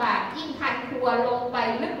ยิ่งบาปยิ่งพันครัวลงไป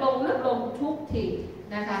ลึกลงทุกที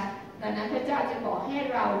นะคะดังนั้นพระเจ้าจะบอกให้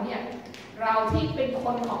เราเนี่ยเราที่เป็นค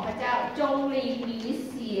นของพระเจ้าจงหลีกหนี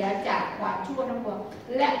เสียจากความชั่วทั้งปวง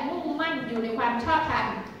และมุ่งมั่นอยู่ในความชอบธรรม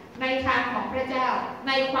ในทางของพระเจ้าใ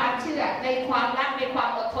นความเชื่อในความรักในความ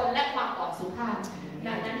อดทนและความอ่อนสุภาพ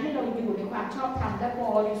ดังนั้นให้เราอยู่ในความชอบธรรมและบ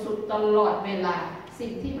ริสุทธิ์ตลอดเวลาสิ่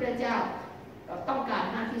งที่พระเจ้า เราต้องการ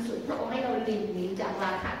มากที่สุดพระองค์ให้เราหลีกหนีจากร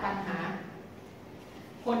าคะตัณหา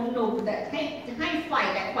คนหนุ่มแต่ให้ใฝ่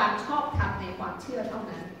แต่ความชอบธรรมในความเชื่อเท่า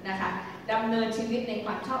นั้นนะคะดำเนินชีวิตในค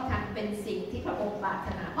วามชอบธรรมเป็นสิ่งที่พระองค์ปรารถ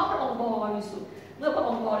นาเพราะพระองค์บริสุทธิ์เมื่อพระอ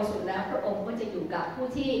งค์บริสุทธิ์แล้วพระองค์ก็จะอยู่กับผู้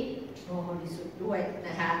ที่บริสุทธิ์ด้วยน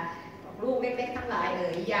ะคะลูกเล็กๆทั้งหลายเล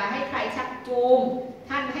ยอย่าให้ใครชักจูง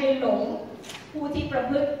ท่านให้หลงผู้ที่ประ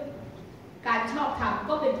พฤติการชอบธรรม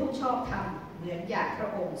ก็เป็นผู้ชอบธรรมเหมือนอย่างพระ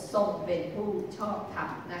องค์ทรงเป็นผู้ชอบธรรม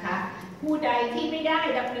นะคะผู้ใดที่ไม่ได้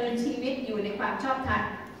ดำเนินชีวิตอยู่ในความชอบธรรม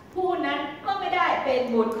ผู้นั้นก็ไม่ได้เป็น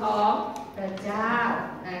บุตรของพระเจ้า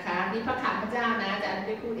นะคะนี่พระคำพระเจ้านะอาจารย์ไ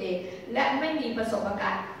ด้พูดเองและไม่มีประสบกา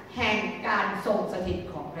รณ์แห่งการทรงสถิต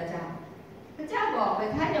ของพระเจ้าพระเจ้าบอกเล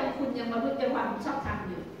ยถ้ายังคุณยังมาพึ่งในความชอบธรรม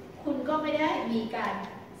อยู่คุณก็ไม่ได้มีการ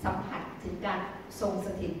สัมผัสถึงการทรงส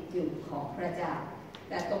ถิตอยู่ของพระเจ้า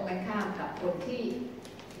แต่ตรงกันข้ามกับคนที่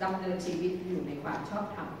ดำเนินชีวิตอยู่ในความชอบ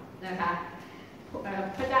ธรรมนะคะ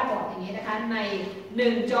พระเจ้าบอกอย่างนี้นะคะใน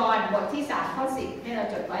1 จอห์นบทที่3ข้อ10ให้เรา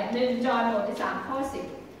จดไว้1 จอห์นบทที่3ข้อ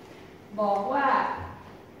10บอกว่า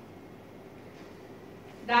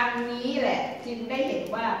ดังนี้แหละจึงได้เห็น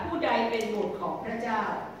ว่าผู้ใดเป็นบุตรของพระเจ้า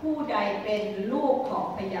ผู้ใดเป็นลูกของ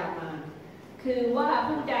พยามารคือว่า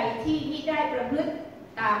ผู้ใดที่มิได้ประพฤติ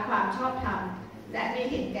ตามความชอบธรรมและไม่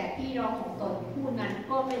เห็นแก่พี่น้องของตนผู้นั้น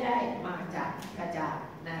ก็ไม่ได้มาจากพระเจ้า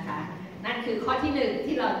นะคะนั่นคือข้อที่1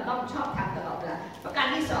ที่เราต้องชอบทำตลอดเวลาประการ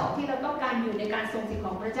ที่2ที่เราต้องการอยู่ในการทรงสถิตข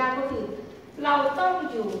องพระเจ้าก็คือเราต้อง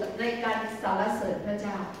อยู่ในการสรรเสริญพระเ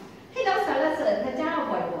จ้าให้เราสรรเสริญพระเจ้า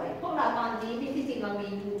บ่อยๆพวกเราตอนนี้ที่จริงเรามี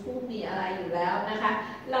YouTube มีอะไรอยู่แล้วนะคะ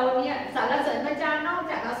เราเนี่ยสรรเสริญพระเจ้านอก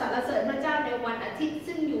จากเราสรรเสริญพระเจ้าในวันอาทิตย์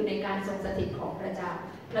ซึ่งอยู่ในการทรงสถิตของพระเจ้า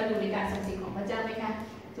เราอยู่ในการทรงสถิตของพระเจ้าไหมคะ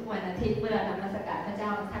ทุกวันอาทิตย์เมื่อเรานมัสการพระเจ้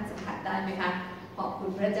าท่านสัมผัสได้ไหมคะขอบคุ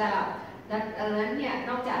ณพระเจ้าดังนั้นเนี่ย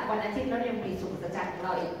นอกจากวันอาทิตย์เรายังมีสุขสัจจะของเร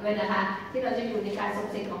าอีกด้วยนะคะที่เราจะอยู่ในการทรง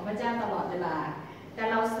สถิตของพระเจ้าตลอดเวลาแต่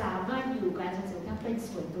เราสามารถอยู่การทรงสถิตเป็น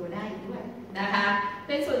ส่วนตัวได้ด้วยนะคะเ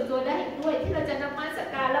ป็นส่วนตัวได้ด้วยที่เราจะนมัส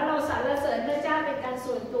การแล้วเราสรรเสริญพระเจ้าเป็นการ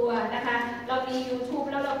ส่วนตัวนะคะเรามี YouTube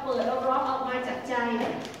แล้วเราเปิดเราร้องออกมาจากใจ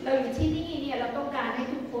เราอยู่ที่นี่เนี่ยเราต้องการให้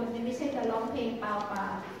ทุกคนไม่ใช่แต่ร้องเพลงเปล่า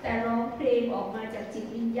ๆแต่ร้องเพลงออกมาจากจิต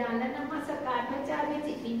วิญญาณและนมัสการพระเจ้าด้วย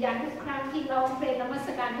จิตวิญญาณทุกครั้งที่เราเพลงนมัส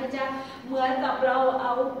การพระเจ้าเหมือนกับเราเอ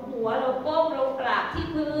าหัวเราก้มลงกราบที่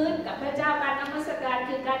พื้นกับพระเจ้าการนมัสการ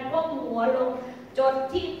คือการก้มหัวลงจด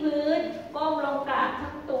ที่พื้นก้มลงกราบ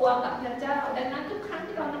ทั้งตัวกับพระเจ้าดังนั้นทุกครั้ง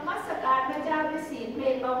ที่เรานมัสการพระเจ้าด้วยเสียงเพล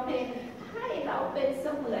งร้องเพลงให้เราเป็นเส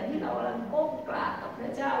มือนที่เรากำลังก้มกราบกับพร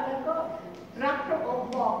ะเจ้าแล้วก็รักพระองค์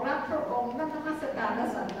บอกรักพระองค์นมัสการและ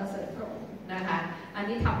สรรเสริญพระองค์นะคะอัน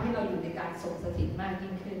นี้ทำให้เราอยู่ในการทรงสถิตมาก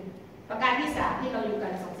ยิ่งขึ้นประการที่3ที่เราอยู่กา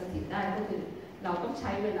รทรงสถิตได้ก็คือเราต้องใ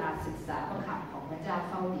ช้เวลาศึกษาพระคำของพระเจ้า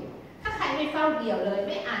เฝ้าเดี่ยวถ้าใครไม่เฝ้าเดี่ยวเลยไ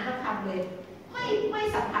ม่อ่านพระคำเลยไม่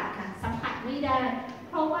สัมผัสค่ะสัมผัสไม่ได้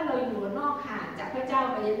เพราะว่าเราอยู่นอกห่างจากพระเจ้า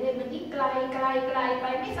ไปเรื่อยๆมันยิ่งไกลไป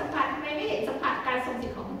ไม่สัมผัสทำไมไม่เห็นสัมผัสการทรงสถิ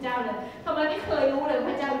ตของพระเจ้าเลยทำไมไม่เคยรู้เลยพ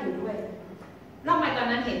ระเจ้าอยู่ด้วยแล้วทำไมตอน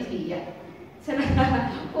นั้นเห็นผีอ่ะใช่ไหม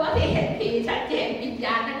กลัวที่เห็นผีชัดเจนวิญญ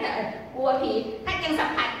าณนั่นแหละกลัวผีท่านยังสัม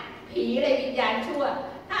ผัสผีเลยวิญญาณชั่ว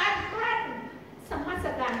ถ้าท่านสมัส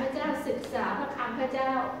การพระเจ้าศึกษาพระคำพระเจ้า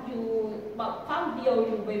อยู่แบบเฝ้าเดียวอ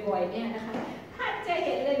ยู่บ่อยๆเนี่ยนะคะท่านจะเ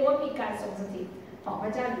ห็นเลยว่ามีการทรงสถิตของพร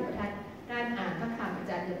ะเจ้าอยู่กับท่านการอ่านพระคำอา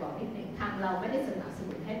จารย์จะบอกนิดหนึ่งทางเราไม่ได้สนับส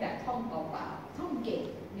นุนให้แบบท่องเปล่าๆท่องเก่ง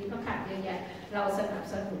มีพระคำเยอะแยะเราสนับ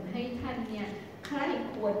สนุนให้ท่านเนี่ยใคร่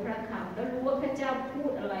ควรพระคำแล้วรู้ว่าพระเจ้าพู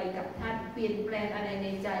ดอะไรกับท่านเปลี่ยนแปลงอะไรใน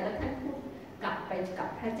ใจแล้วท่านพูดกลับไปกับ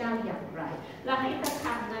พระเจ้าอย่างไรแล้วให้พระค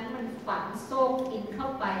ำนั้นมันฝังโซ่อินเข้า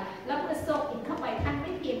ไปแล้วเมื่อโซ่อินเข้าไปท่านไ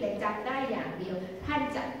ม่เพียงแต่จำได้อย่างเดียวท่าน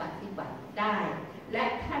จะปฏิบัติได้และ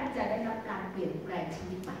ท่านจะได้รับการเปลี่ยนแปลงชี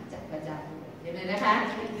วิตใหม่จากพระเจ้าเห็นไหมนะคะ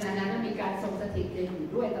ดังนั้นมันมีการทรงสถิตจะอยู่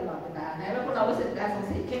ด้วยตลอดเวลาแล้วพวกเรารู้สึกการทรง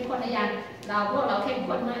สถิตเข้มข้นในยังพวกเราเข้ม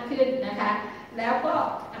ข้นมากขึ้นนะคะแล้วก็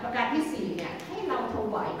ประการที่4เนี่ยให้เราถ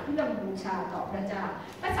วายเครื่องบูชาต่อพระเจ้า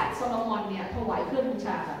กษัตริย์โซโลมอนเนี่ยถวายเครื่องบูช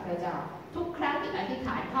ากับพระเจ้าทุกครั้งที่อธิษฐ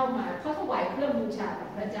านเข้ามาเขาถวายเครื่องบูชากับ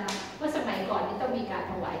พระเจ้าเมื่อสมัยก่อนนี้ต้องมีการ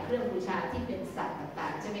ถวายเครื่องบูชาที่เป็นสัตว์ต่า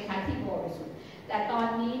งๆใช่ไหมคะที่บริสุทธิ์แต่ตอน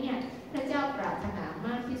นี้เนี่ยพระเจ้าปรารถนาม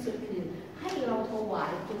ากที่สุดคือให้เราถวา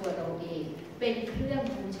ยตัวเราเองเป็นเครื่อง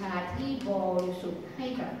บูชาที่บริสุทธิ์ให้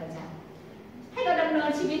กับพระเจ้าให้เราดำเนิ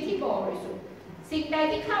นชีวิตที่บริสุทธิ์สิ่งใด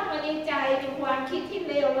ที่เข้ามาในใจเป็นความคิดที่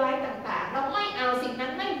เลวร้ายต่างๆเราไม่เอาสิ่งนั้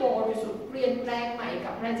นไม่บริสุทธิ์เปลี่ยนแปลงใหม่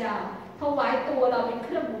กับพระเจ้าถวายตัวเราเป็นเค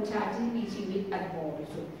รื่องบูชาที่มีชีวิตอันบริ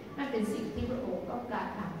สุทธิ์นั่นเป็นสิ่งที่พระองค์ต้องการ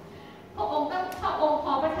ทำพระองค์พ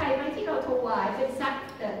อพระทัยไหมที่เราถวายเป็นทรั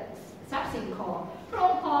พย์สิ่งของพระอ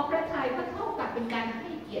งค์พอพระทัยก็เท่ากับเป็นการใ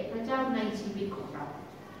ห้เกียรติพระเจ้าในชีวิตของเรา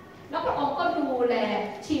แล้วพระองค์ก็ดูแล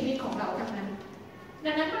ชีวิตของเราทั้งนั้น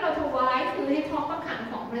ดังนั้นเมื่อเราถวายคือให้ท้องพระขัน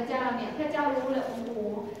ของพระเจ้าเนี่ยพระเจ้ารู้เลยโอ้โห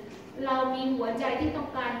เรามีหัวใจที่ต้อง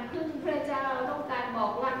การพึ่งพระเจ้าต้องการบอ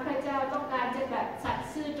กรักพระเจ้าต้องการจะแบบสัตย์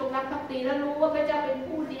ซื่อจงรักภักดีแล้วรู้ว่าพระเจ้าเป็น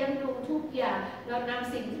ผู้เลี้ยงดูทุกอย่างเราน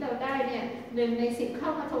ำสิ่งที่เราได้เนี่ย1 ใน 10เข้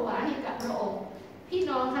ามาถวายให้กับพระองค์พี่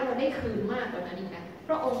น้องคะเราได้คืนมากกว่านั้นอีกนะพ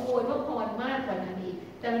ระองค์อวยพระพรมากกว่านั้นอีก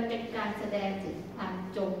แต่มันเป็นการแสดงถึงความ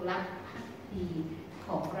จงรักภักดีข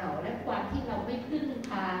องเราและความที่เราไม่พึ่ง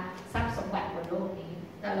พาทรัพย์สมบัติบนโลกนี้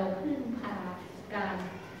แต่เราพึ่งพาการ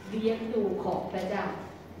เลี้ยงดูของพระเจ้า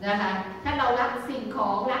นะคะถ้าเรารักสิ่งขอ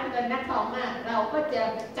งรักเงินรักทองมากเราก็จะ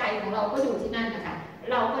ใจของเราก็อยู่ที่นั่นนะคะ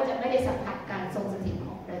เราก็จะไม่ได้สัมผัสการทรงสถิตข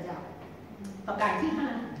องพระเจ้าประการที่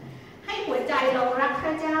5ให้หัวใจเรารักพร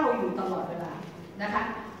ะเจ้าอยู่ตลอดเวลานะคะ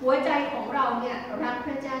หัวใจของเราเนี่ยรักพ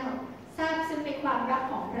ระเจ้าทราบซึ่งในความรัก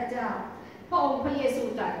ของพระเจ้าพระองค์พระเยซู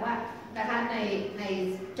ตรัสว่านะคะใน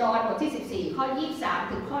จอห์นบทที่14ข้อ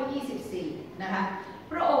23ถึงข้อ24นะคะ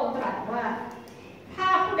พระองค์ตรัสว่าถ้า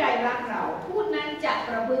ผู้ใดรักเราผู้นั้นจะป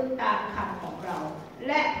ระพฤติตามคำของเราแ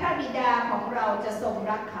ละพระบิดาของเราจะทรง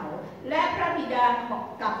รักเขาและพระบิดา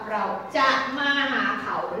กับเราจะมาหาเข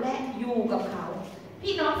าและอยู่กับเขา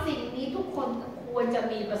พี่น้องสิ่งนี้ทุกคนควรจะ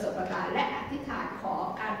มีประสบการณ์และอธิษฐานขอ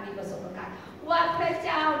การมีประสบการณ์ว่าพระเ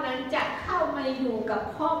จ้านั้นจะเข้ามาอยู่กับ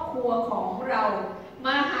ครอบครัวของเราม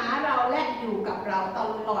าหาเราและอยู่กับเราต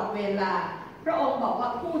ลอดเวลาพระองค์บอกว่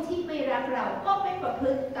าผู้ที่ไม่รักเราก็ไม่ประพฤ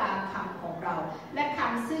ติตามคำของเราและค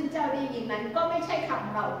ำซึ่งเจ้าได้ยินนั้นก็ไม่ใช่ค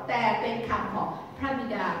ำเราแต่เป็นคำของพระบิ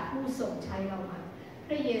ดาผู้ทรงใช้เรามาพ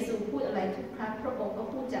ระเยซูพูดอะไรทุกครั้งพระองค์ก็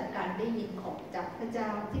พูดจากการได้ยินของจากพระเจ้า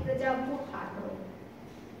ที่พระเจ้าพูดผ่านพระองค์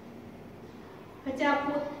พระเจ้า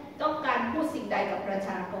พูดต้องการพูดสิ่งใดกับประช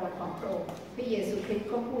ากรของพระองค์พระเยซูคริสต์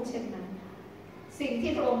ก็พูดเช่นนั้นสิ่ง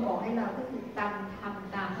ที่พระองค์บอกให้เราก็คือท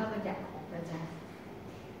ำตามพระบัญญัติของพระเจ้า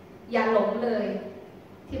อย่าหลงเลย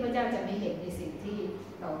ที่พระเจ้าจะไม่เห็นในสิ่งที่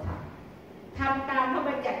เราทำตามพระ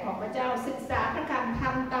บัญญัติของพระเจ้าศึกษาพระคำท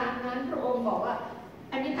ำตามนั้นพระองค์บอกว่า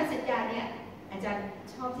อันนี้พระสัญญาเนี่ยอาจารย์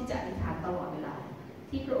ชอบที่จะอธิษฐานตลอดเวลา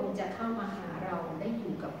ที่พระองค์จะเข้ามาหาเราได้อ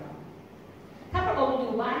ยู่กับเราถ้าพระองค์อ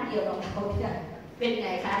ยู่บ้านเดียวกับเราเนี่ยเป็นไง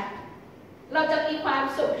คะเราจะมีความ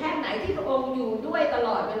สุขแค่ไหนที่พระองค์อยู่ด้วยตล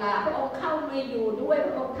อดเวลาพระองค์เข้ามาอยู่ด้วยพ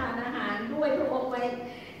ระองค์ทานอาหารด้วยพระองค์มา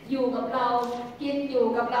อยู่กับเรากินอยู่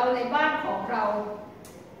กับเราในบ้านของเรา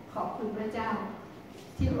ขอบคุณพระเจ้า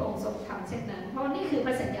ที่พระองค์ทรงทำเช่นนั้นเพราะนี่คือพ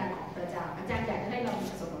ระสัญญาของพระเจ้าอาจารย์อยากให้เรามี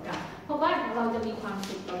ประสบการณ์เพราะบ้านของเราจะมีความ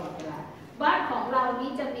สุขตลอดเวลาบ้านของเรานี้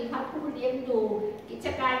จะมีพระผู้เลี้ยงดูกิจ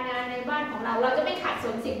การงานในบ้านของเราเราจะไม่ขาดส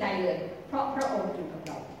นสิ่งใดเลยเพราะพระองค์อยู่กับเ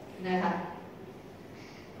รานะคะ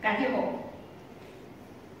การที่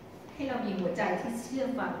6ให้เรามีหัวใจที่เชื่อ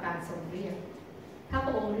ฟังการทรงเรียกถ้าพ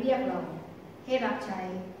ระองค์เรียกเราให้รับใช้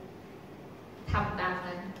ทำตาม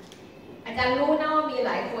นั้นอาจารย์รู้นะว่ามีห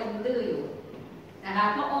ลายคนดื้ออยู่นะคะ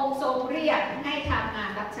พระองค์ทรงเรียกให้ทำงาน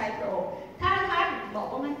รับใช้พระองค์ถ้าท่านบอก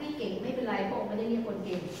ว่ามันไม่เก่งไม่เป็นไรพระองค์ไม่ได้เรียกคนเ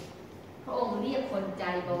ก่งพระองค์เรียกคนใจ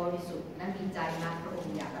บริสุทธิ์และมีใจรักพระอง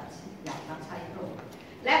ค์อยากรับใช้พระองค์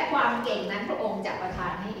และความเก่งนั้นพระองค์จะประทา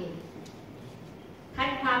นให้เองท่าน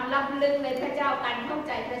ความล้ำลึกในพระเจ้าการเข้าใ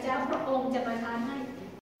จพระเจ้าพระองค์จะประทานให้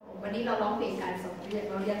วันนี้เราร้องเพลงการทรงเรียก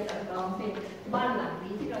เราเรียกร้องเพลงบ้านหลัง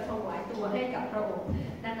นี้ที่เราถวายตัวให้กับพระองค์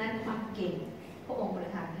ดังนั้นความเก่งพระองค์ประ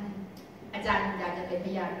ทานให้อาจารย์อยากจะเป็นพ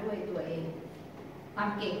ยานด้วยตัวเองความ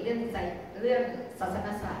เก่งเรื่องศาสน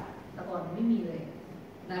ศาสตร์แต่ก่อนไม่มีเลย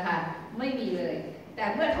นะคะไม่มีเลยแต่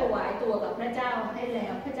เมื่อถวายตัวกับพระเจ้าให้แล้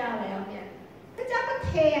วพระเจ้าแล้วเนี่ยพระเจ้าก็เ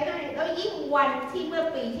ทให้แล้วยิ่งวันที่เมื่อ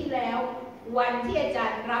ปีที่แล้ววันที่อาจา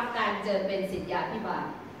รย์รับการเจิมเป็นศิษยาภิบาล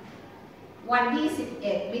วันที่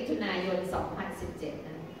11 มิถุนายน 2017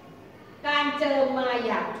 นั้นการเจิมมา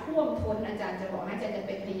อย่างท่วมท้นอาจารย์จะบอกให้อาจารย์จะเ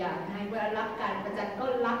ป็นพยานให้เวลารับการอาจารย์ก็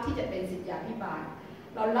รับที่จะเป็นศิษยาภิบาล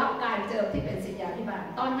เรารับการเจิมที่เป็นศิษยาภิบาล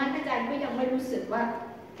ตอนนั้นอาจารย์ก็ยังไม่รู้สึกว่า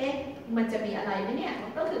มันจะมีอะไรไหมเนี่ยมั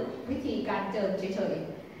นก็คือวิธีการเจิมเฉย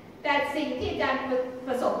ๆแต่สิ่งที่อาจารย์ป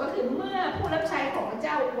ระสบก็คือเมื่อผู้รับใช้ของพระเ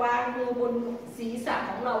จ้าวางมือบนศีรษะ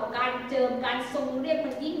ของเราการเจิมการทรงเรียก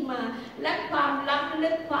มันยิ่งมาและความล้ำลึ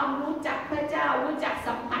กความรู้จักพระเจ้ารู้จัก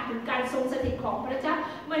สัมผัสถึงการทรงสถิตของพระเจ้า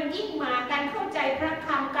มันยิ่งมาการเข้าใจพระค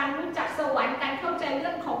ำการรู้จักสวรรค์การเข้าใจเรื่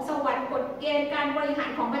องของสวรรค์กฎเกณฑ์การบริหาร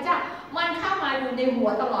ของพระเจ้ามันเข้ามาอยู่ในหัว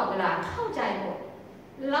ตลอดเวลาเข้าใจหมด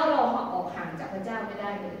แล้วเราออกห่างจากพระเจ้าไม่ไ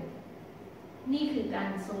ด้เลยนี่คือการ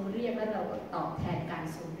ทรงเรียกและเราตอบแทนการ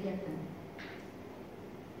ทรงเรียกนั้น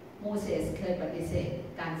โมเสสเคยปฏิเสธ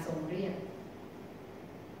การทรงเรียก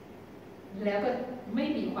แล้วก็ไม่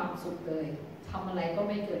มีความสุขเลยทำอะไรก็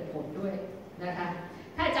ไม่เกิดผลด้วยนะคะ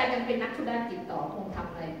ถ้าอาจารย์ยังเป็นนักธุรกิจต่อคงท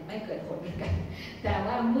ำอะไรไม่เกิดผลเหมือนกันแต่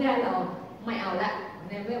ว่าเมื่อเราไม่เอาละ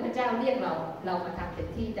ในเมื่อพระเจ้าเรียกเรามาทำเต็ม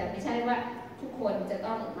ที่แต่ไม่ใช่ว่าทุกคนจะ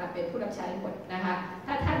ต้องมาเป็นผู้รับใช้หมดนะคะ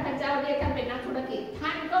ถ้าท่านพระเจ้าเรียกท่านเป็นนักธุรกิจท่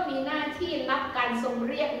านก็มีหน้าที่รับการทรง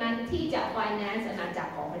เรียกนั้นที่จะ finance อาณาจัก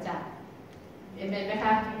รของพระเจ้าเห็นไหมค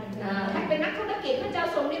ะท่านเป็นนักธุรกิจพระเจ้า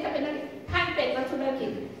ทรงเรียกท่านเป็นนักธุรกิ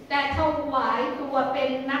จแต่ถวายตัวเป็น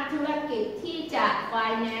นักธุรกิจที่จะ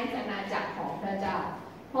finance อาณาจักรของพระเจ้า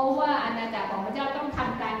เพราะว่าอาณาจักรของพระเจ้าต้องท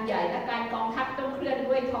ำการใหญ่และการกองทัพต้องเคลื่อน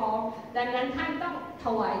ด้วยท้องดังนั้นท่านต้องถ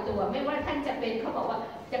วายตัวไม่ว่าท่านจะเป็นเขาบอกว่า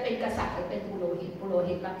จะเป็นกษัตริย์หรือเป็นปุโร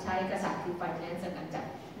หิตรับใช้กษัตริย์คือไฟแนนซ์อาณาจักร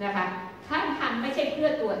นะคะท่านทำไม่ใช่เพื่อ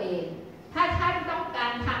ตัวเองถ้าท่านต้องกา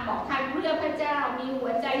รทำบอกท่านเพื่อพระเจ้ามีหั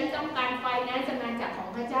วใจที่ต้องการไฟแนนซ์อาณาจักรของ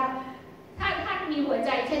พระเจ้าถ้าท่านมีหัวใ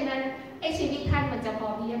จเช่นนั้นไอ้ชีวิตท่านมันจะพอ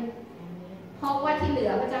เพียงเพราะว่าที่เหลื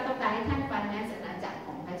อพระเจ้าต้องการให้ท่านไฟแนนซ์อาณาจักรข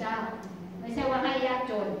องพระเจ้าไม่ใช่ว่าให้ยาก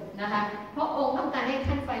จนนะคะเพราะองค์ต้องการให้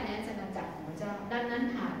ท่านไฟแนนซ์อาณาจักรของพระเจ้าดังนั้น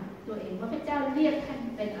ถามตัวเองว่าพระเจ้าเรียกท่าน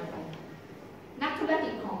เป็นอะไรนักธุรกิ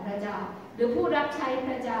จของพระเจ้าหรือผู้รับใช้พ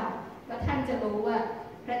ระเจ้าแล้วท่านจะรู้ว่า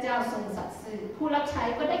พระเจ้าทรงสัตย์ซื่อผู้รับใช้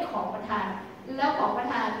ก็ได้ของประทานแล้วของประ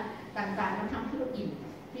ทานต่างๆมันทำให้เราอิ่ม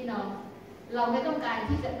พี่น้องเราไม่ต้องการ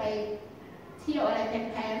ที่จะไปเที่ยวอะไรแ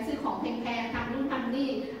พงๆซื้อของแพงๆทำนู่นทำนี่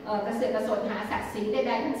กระเสือกกระสนหาศักดิ์ศรีใ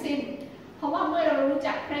ดๆทั้งสิ้นเพราะว่าเมื่อเรารู้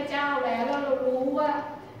จักพระเจ้าแล้วเรารู้ว่า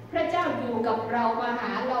พระเจ้าอยู่กับเรามาห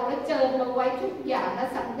าเราและเจอเราไว้ทุกอย่างและ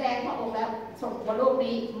สำแดงพระองค์แล้วส่งบนโลก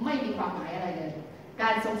นี้ไม่มีความหมายอะไรเลยกา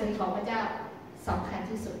รทรงสถิตของพระเจ้าสำคัญ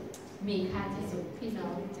ที่สุดมีค่าที่สุดพี่น้อ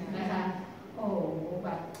งนะคะโอ้แบ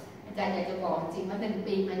บอาจารย์อยากจะบอกจริงว่า1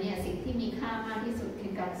 ปีมาเนี่ยสิ่งที่มีค่ามากที่สุดคื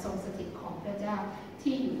อการทรงสถิตของพระเจ้า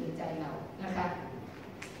ที่อยู่ในใจเรานะคะ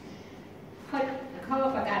ข้อ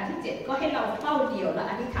ประการที่ 7ก็ให้เราเฝ้าเดี่ยวและ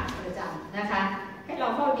อธิษฐานประจำนะคะให้เรา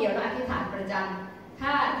เฝ้าเดี่ยวและอธิษฐานประจำถ้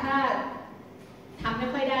าทำไม่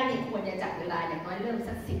ค่อยได้นี่ควรจะจัดเวลาอย่างน้อยเริ่ม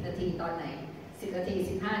สัก10 นาทีตอนไหน10 นาที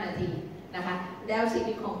15 นาทีนะคะแล้วชี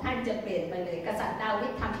วิตของท่านจะเปลี่ยนไปเลยกษัตริย์ดาวิ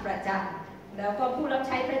ดทำประจำแล้วก็ผู้รับใ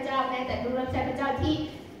ช้พระเจ้าแม้แต่ผู้รับใช้พระเจ้าที่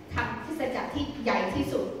ทำคริสตจักรที่ใหญ่ที่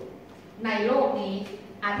สุดในโลกนี้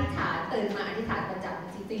อธิษฐานตื่นมาอธิษฐานประจ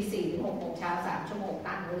ำตี 4 ถึง 6 โมงเช้า3 ชั่วโมง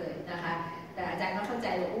ตั้งไว้เลยนะคะแต่อาจารย์ก็เข้าใจ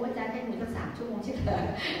ว่าโอ้อาจารย์ให้หนูสัก3 ชั่วโมงใช่ไหม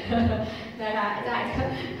นะคะอาจารย์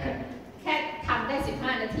แค่ทำได้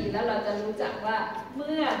15 นาทีแล้วเราจะรู้จักว่าเ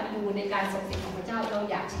มื่ออยู่ในการทรงสถิตของพระเจ้าเรา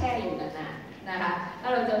อยากแช่อยู่นานๆนะคะแล้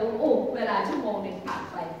วเราจะรู้โอ้เวลาชั่วโมงหนึ่งผ่าน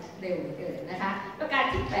ไปเร็วเกินนะคะประการ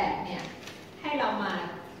ที่ 8เนี่ยให้เรามา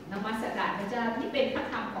นมัสการพระเจ้าที่เป็นพระ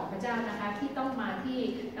คำของพระเจ้านะคะที่ต้องมาที่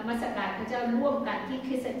นมัสการพระเจ้าร่วมกันที่ค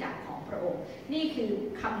ริสตจักรของพระองค์นี่คือ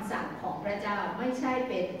คำสั่งของพระเจ้าไม่ใช่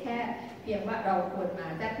เป็นแค่เพียงว่าเราควรมา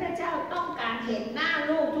แต่พระเจ้าต้องการเห็นหน้า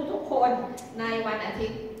ลูกทุกๆคนในวันอาทิ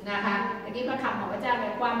ตย์นะคะเมื่อกี้พระคำของพระเจ้าเป็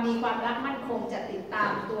นความดีความรักมั่นคงจะติดตา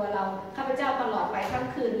มตัวเราข้าพเจ้าตลอดไปทั้ง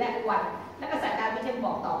คืนและวันและกษัตริย์ดาวิดยังบ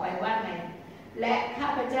อกต่อไปว่าไงและข้า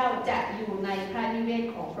พเจ้าจะอยู่ในพระนิเวศ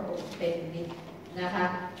ของพระองค์เป็นนิจนะคะ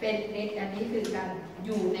เป็นนิจอันนี้คือการอ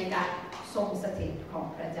ยู่ในการทรงสถิตของ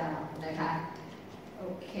พระเจ้านะคะโอ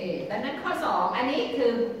เคดังนั้นข้อ2อันนี้คื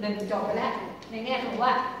อ1จบไปแล้วในแง่ของว่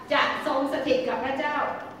าจะทรงสถิตกับพระเจ้า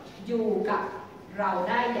อยู่กับเรา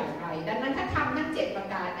ได้อย่างไรดังนั้นถ้าทำทั้ง7ประ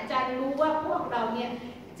การอาจารย์รู้ว่าพวกเราเนี่ย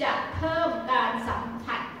จะเพิ่มการสัม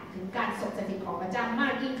ผัสถึงการทรงสถิตของพระเจ้ามา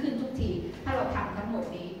กยิ่งขึ้นทุกทีถ้าเราทำทั้งหมด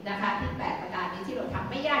นี้นะคะที่8ประการนี้ที่เราทำ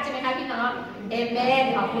ไม่ยากใช่ไหมคะพี่น้องเอเมน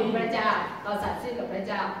ขอบคุณพระเจ้าเราสัตย์ซื่อกับพระเ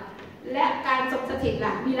จ้าและการทรงสถิตล่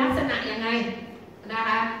ะมีลักษณะยังไงนะค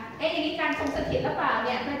ะอย่างนี้การทรงสถิตหรือเปล่าเ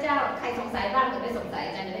นี่ยพระเจ้าใครสงสัยบ้างหรือไม่สงสัยอ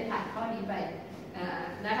าจารย์จะได้ผ่านข้อนี้ไป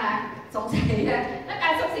นะคะสงสัยนะและกา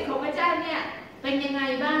รทรงสถิตของพระเจ้าเนี่ยเป็นยังไง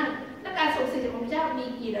บ้างและการทรงสถิตของพระเจ้ามี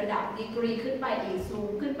กี่ระดับดีกรีขึ้นไปอีกสูง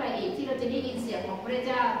ขึ้นไปอีกที่เราจะได้ยินเสียงของพระเ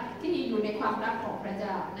จ้าที่อยู่ในความรักของพระเจ้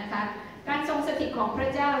านะคะการทรงสถิตของพระ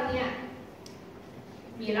เจ้าเนี่ย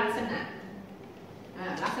มีลักษณะ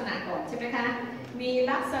ก่อนใช่ไหมคะมี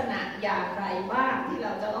ลักษณะอย่างไรบ้างที่เร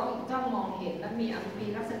าจะต้องมองเห็นและมี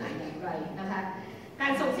ลักษณะอย่างไรนะคะกา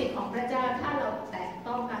รทรงสถิตของพระเจ้าถ้าเราแตะ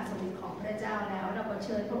ต้องการทรงสถิตของพระเจ้าแล้วเราก็เ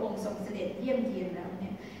ชิญพระองค์ทรงเสด็จเยี่ยมเยียนแล้วเนี่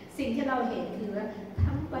ยสิ่งที่เราเห็นคือว่า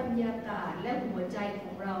ทั้งบรรยากาศและหัวใจข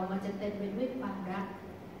องเรามันจะเต็มไปด้วยความรัก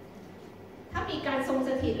ถ้ามีการทรงส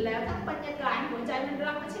ถิตแล้วทั้งบรรยากาศหัวใจมัน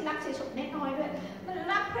รักไม่ใช่รักเฉยๆน้อยๆด้วยมัน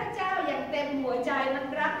รักพระเจ้าอย่างเต็มหัวใจมัน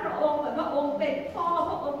รักพระองค์เหมือนพระองค์เป็นพ่อ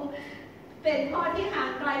พระองค์เป็นพ่อที่ห่าง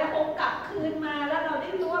ไกลแล้วองค์กลับคืนมาแล้วเราได้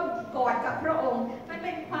ร่วมกอดกับพระองค์มันเ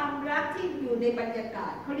ป็นความรักที่อยู่ในบรรยากา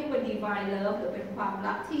ศเขาเรียกว่า divine love หรือเป็นความ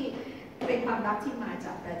รักที่มาจ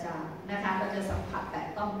ากพระเจ้านะคะเราจะสัมผัสแต่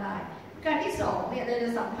ต้องได้ การที่สองเนี่ยเราจะ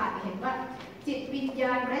สัมผัสเห็นว่าจิตวิญญ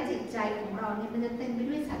าณและจิตใจของเราเนี่ยมันจะเต็มไป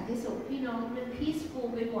ด้วยสันติสุขพี่น้องมัน peaceful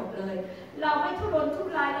ไปหมดเลยเราไม่ทุรนทุ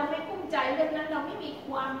รายเราไม่กุ้มใจเรื่องนั้นเราไม่มีค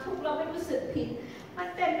วามทุกข์เราไม่รู้สึกผิดมัน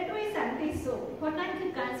เต็มไปด้วยสันติสุขเพราะนั่นคื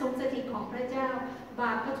อการทรงสถิตของพระเจ้าบ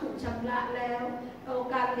าปก็ถูกชำระแล้ว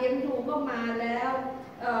การเลี้ยงดูก็มาแล้ว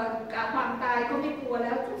ความตายก็ไม่กลัวแ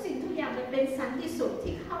ล้วทุกสิ่งทุกอย่างมันเป็นสันติสุข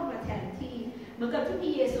ที่เข้ามาแทนที่เหมือนกับที่พร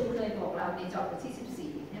ะเยซูเคยบอกเราในจอห์นบทที่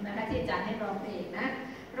14ใช่ไหมคะที่อาจารย์ให้ร้องเพลงนะ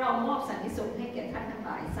เรามอบสันติสุขให้แก่ท่านทั้งห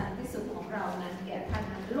ลายสันติสุขของเรานั้นแก่ท่าน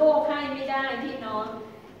นั้นโลกให้ไม่ได้พี่น้อง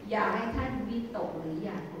อย่าให้ท่านวิตกหรืออ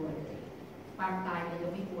ย่ากลัวเลยความตายเรายั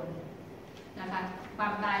งไม่กลัวเลยนะคะควา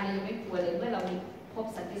มตายเรายังไม่กลัวเลยเมื่อเรามีพบ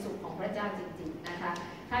สันติสุขของพระเจ้าจริงๆนะคะ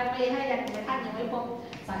ถ้าไม่ให้ท่านยังไม่พบ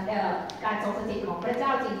การทรงสถิตของพระเจ้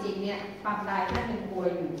าจริงๆเนี่ยความตายท่านยังกลัว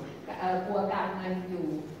อยู่กลัวการเงินอยู่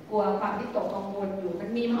กลัวความวิตกกังวลอยู่มัน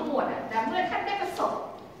มีทั้งหมดแต่เมื่อท่านได้ประสบ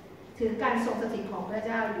ถึงการทรงสถิตของพระเ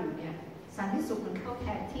จ้าอยู่เนี่ยสันติสุขมันเข้าแท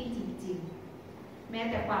นที่จริงๆแม้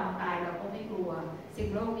แต่ความตายเราก็ไม่กลัวสิ่ง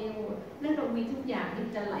โลกนี้เรื่องเรามีทุกอย่างที่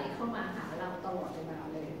จะไหลเข้ามาหาเราตลอดเวลา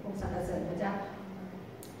เลยองค์สรรเสริญพระเจ้า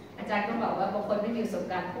อาจารย์ก็บอกว่าบางคนไม่มีประสบ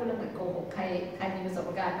การณ์พูดแล้วเหมือนโกหกใครมีประสบ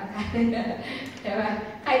การณ์บ้างคะใช่ไหม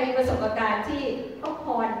ใครมีประสบการณ์ที่พ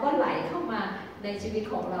รก็ไหลเข้ามาในชีวิต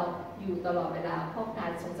ของเราอยู่ตลอดเวลาเพราะกา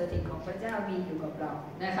รทรงสถิตของพระเจ้ามีอยู่กับเรา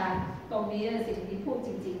นะคะตรงนี้สิ่งที่พูดจ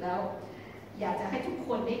ริงๆแล้วอยากจะให้ทุกค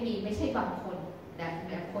นได้มีไม่ใช่บางคนนะแ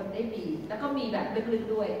บบคนได้มีแล้วก็มีแบบลึก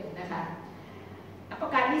ๆด้วยนะคะปร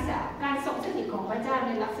ะการที่สามการทรงสถิตของพระเจ้าใ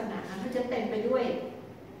นลักษณะนั้นมันจะเต็มไปด้วย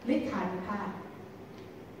ฤทธานุภาพ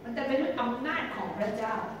มันจะเป็นด้วยอำนาจของพระเจ้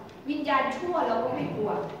าวิญญาณชั่วเราก็ไม่กลั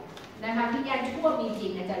วนะคะวิญญาณชั่วมีจริ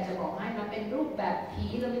งอาจารย์จะบอกให้มันเป็นรูปแบบผี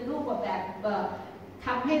เราเป็นรูปแบบท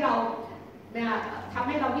ำให้เรา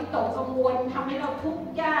วิตกกังวลทำให้เราทุกข์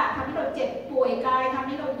ยากทำให้เราเจ็บป่วยกายทำใ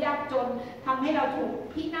ห้เรายากจนทำให้เราถูก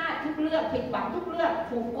พินาศทุกเรื่องผิดหวังทุกเรื่อง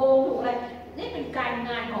ถูกโกงถูกอะไรนี่เป็นการง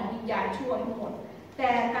านของวิญญาณชั่วทั้งหมดแต่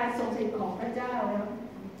การทรงสถิตของพระเจ้าแล้ว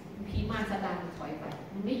ผีมารซาตานถอยไป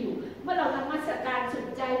มันไม่อยู่เมื่อเรานมัสการสุด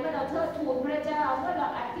ใจเมื่อเราเทิดทูนพระเจ้าเมื่อเรา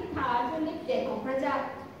อธิษฐานด้วยฤทธิ์เดชของพระเจ้า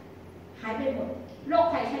หายไปหมดโรค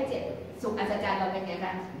ภัยไข้เจ็บสุขอัศจรรย์เราเป็นไง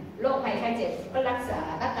กันโรคภัยไข้เจ็บก็รักษา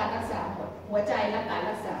การรักษาหมดหัวใจรับการ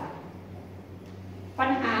รักษาปัญ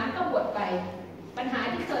หาก็หมดไปปัญหา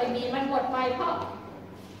ที่เคยมีมันหมดไปเพราะ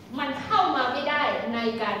มันเข้ามาไม่ได้ใน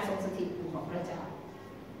การทรงสถิตอยู่ของพระเจ้า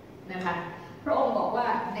นะคะพระองค์บอกว่า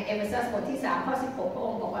ในเอเฟซัสบทที่3ข้อ16พระอ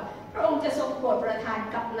งค์บอกว่าพระองค์จะทรงโปรดประทาน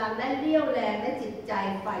กำลังและเลี้ยวแรงและจิตใจ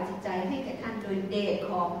ฝ่ายจิตใจให้แก่ท่านโดยเดช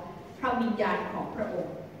ของพระวิญญาณของพระอง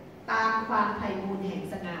ค์ตามความไพบูลย์แห่ง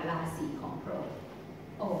สง่าราศีของพระองค์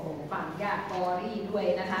โอ้โหฟังยากกอรี่ด้วย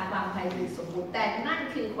นะคะความไพบูลย์สมบูรณ์แต่นั่น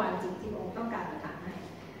คือความจริงที่พระองค์ต้องการประทานให้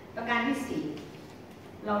ประการที่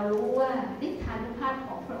4เรารู้ว่าฤทธานุภาพข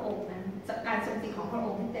องพระองค์นั้นการทรงสถิตของพระอ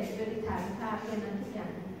งค์ที่เต็มด้วยฤทธานุภาพด้วยนั้นทุกอย่า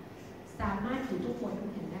งสามารถอยู่ทุกคนทุ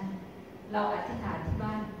กแห่งได้เราอธิษฐานที่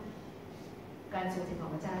บ้านการทรงสถิตขอ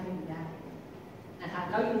งพระเจ้าอยู่ได้นะคะ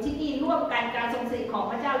เราอยู่ที่นี่ร่วมกันการทรงสถิตของ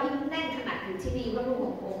พระเจ้ายิ่งแน่นขนาดอยู่ที่นี่ว่าลูกข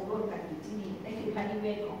ององค์ร่วมกันอยู่ที่นี่นั่นคือพระนิเว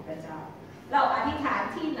ศของพระเจ้าเราอธิษฐาน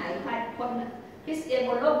ที่ไหนคนคริสเตียนบ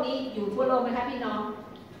นโลกนี้อยู่ทั่วโลกไหมคะพี่น้อง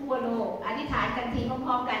ทั่วโลกอธิษฐานกันทีพ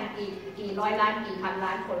ร้อมๆกันกี่ร้อยล้านกี่พันล้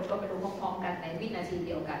านคนก็ไปรู้พร้อมๆกันในวินาทีเ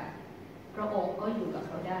ดียวกันพระองค์ก็อยู่กับเ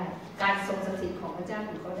ขาได้การทรงสถิตของพระเจ้า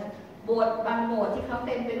อยู่เขาได้โบสถ์บางโบสถ์ที่เขาเ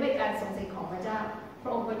ต็มไปด้วยการทรงสถิตของพระเจ้าพร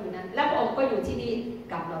ะองค์ก็อยู่นั้นและพระองค์ก็อยู่ที่นี่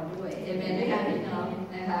กับเราด้วยเอเมนไหมคะพี่น้อง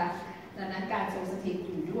นะคะดังนั้นการทรงสถิตอ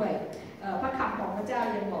ยู่ด้วยพระคำของพระเจ้า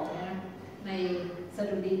ยังบอกนะในส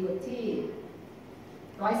ดุดีบทที่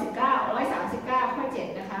139ข้อ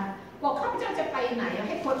7นะคะบอกข้าพเจ้าจะไปไหนใ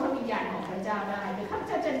ห้พ้นพระวิญญาณของพระเจ้าได้หรือข้าพเ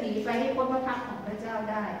จ้าจะหนีไปให้พ้นพระพักของพระเจ้า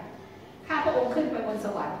ได้ข้าพระองค์ขึ้นไปบนส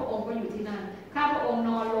วรรค์พระองค์ก็อยู่ที่นั่นข้าพระองค์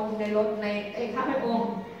นอนลงในรถข้าพระอง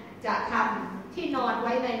ค์จะทำที่นอนไ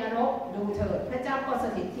ว้ในนรกดูเถิดพระเจ้าก็ส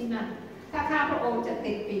ถิตที่นั่นถ้าข้าพระองค์จะ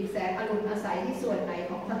ติดปีกแสงอรุณอาศัยที่ส่วนไหน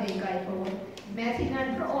ของทะเลไกลโพ้นแม้ที่นั่น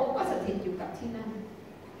พระองค์ก็สถิตอยู่กับที่นั่น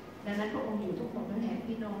ดังนั้นพระองค์อยู่ทุกคนทุกแห่ง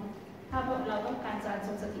พี่น้องถ้าเราต้องการการท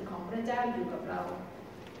รงสถิตของพระเจ้าอยู่กับเรา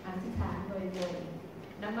อธิษฐานบ่อย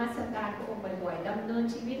ๆนมัสการพระองค์บ่อยๆดำเนิน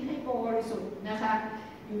ชีวิตให้บริสุทธิ์นะคะ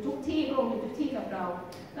อยู่ทุกที่พระองค์อยู่ทุกที่กับเรา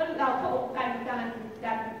แล้วเราพระองค์การ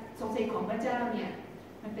ทรงสถิตของพระเจ้าเนี่ย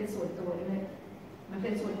มันเป็นส่วนตัวด้วยมันเป็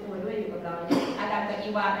นส่วนตัวด้วยอยู่กับเราอาดัมกับอี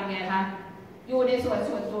วาเป็นไงคะอยู่ในส่วน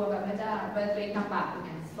ตัวกับพระเจ้าเป็นตัวเองทำบาปเป็นไ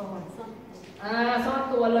งซ่อน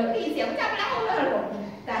ตัวเลยได้ยินเสียงพระเจ้าแล้วเลย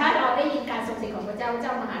แต่ถ้าเราได้ยินการทรงสถิตของพระเจ้าเจ้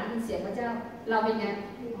ามาหาได้ยินเสียงพระเจ้าเราเป็นไง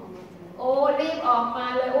โอ้รีบออกมา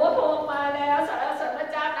เลยโอ้โทรมาแล้วสรรเสริญพระ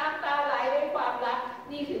เจ้าน้ำตาไหลด้วยความรัก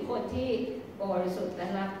นี่คือคนที่บ บริสุทธิ์และ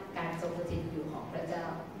รับการทรงสถิตอยู่ของพระเจ้า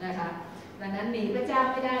นะคะดังนั้นหนีพระเจ้า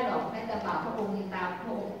ไม่ได้หรอกแม้แต่บาปพระองค์ยังตามพร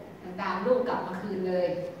ะองค์ตามลูกกลับมาคืนเลย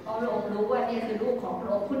เพราะพระองค์รู้ว่านี่คือลูกของพร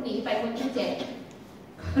ะองค์คุณหนีไปคุณยิ่งเจ็บ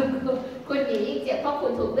คุณหนียิ่งเจ็บเพราะคุ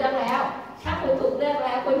ณถูกเลือกแล้วถ้าคุณถูกเลือกแ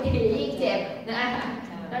ล้วคุณหนียิ่งเจ็บนะ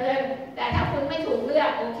แต่ถ้าคุณไม่ถูกเลือ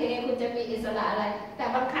กโอเคคุณจะมีอิสระอะไรแต่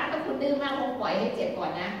บางครั้งถ้าคุณดื้อมากคงปล่อยให้เจ็บก่อ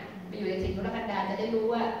นนะไปอยู่ในถิ่นทุรกันดารจะได้รู้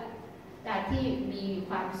ว่าการที่มี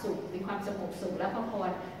ความสุขมีความสงบสุขและพระพร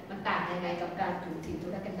มันต่างยังไงกับการอยู่ถิ่นทุ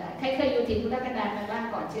รกันดารใครเคยอยู่ถิ่นทุรกันดารมาบ้าง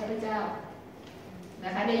ก่อนเชื่อพระเจ้าน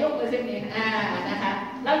ะคะในยกมือขึ้นเองนะคะ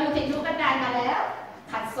เราอยู่ถิ่นทุรกันดารมาแล้ว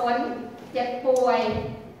ขัดสนเจ็บป่วย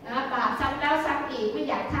นะบาปซ้ำแล้วซ้ำอีกไม่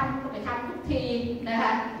อยากทำก็ไปทำทุกทีนะค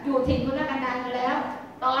ะอยู่ถิ่นทุรกันดารมาแล้ว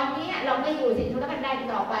ตอนนี้เราไม่อยู่ถิ่นทุรกันดาร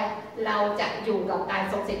ต่อไปเราจะอยู่กับการ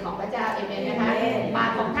ทรงสิทธิ์ของพระเจ้าเอเมนนะคะบา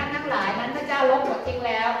ปของท่านทั้งหลายนั้นพระเจ้าลบหมดทิ้งแ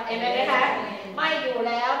ล้วเอเมนนะคะไม่อยู่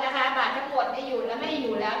แล้วนะคะบาปทั้งหมดไม่อยู่แล้วไม่อ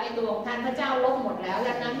ยู่แล้วในตัวของท่านพระเจ้าลบหมดแล้ว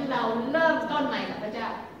ดังนั้นเราเริ่มต้นใหม่กับพระเจ้า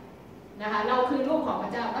นะคะเราคือลูกของพร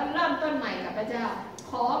ะเจ้าก็เริ่มต้นใหม่กับพระเจ้า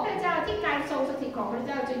ขอพระเจ้าที่การทรงสถิตของพระเ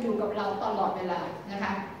จ้าจะอยู่กับเราตลอดเวลานะค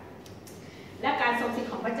ะและการทรงสถิต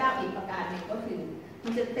ของพระเจ้าอีกประการหนึ่งก็คือมั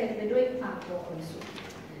นจะเต็มไปด้วยความบริสุทธิ์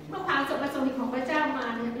เมื่อความทรงสถิตของพระเจ้ามา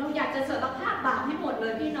เนี่ยเราอยากจะสารภาพบาปให้หมดเล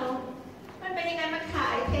ยพี่น้องมันเป็นยังไงมันขา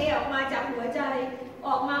ยเทออกมาจากหัวใจอ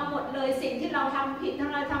อกมาหมดเลยสิ่งที่เราทำผิดทั้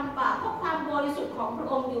งเราทำบาปเพราะความบริสุทธิ์ของพระ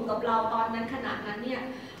องค์อยู่กับเราตอนนั้นขณะนั้นเนี่ย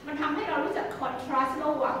มันทำให้เรารู้จักคอนทราสต์ร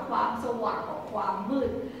ะหว่างความสว่างกับความมืด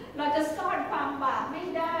เราจะซ่อนความบาปไม่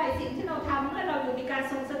ได้สิ่งที่เราทำเมื่อเราอยู่ในการ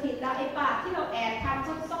ทรงสถิตแล้วไอ้บาปที่เราแอบท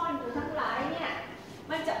ำซ่อนๆอยู่ทั้งหลายเนี่ย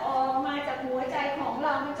มันจะออกมาจากหัวใจของเร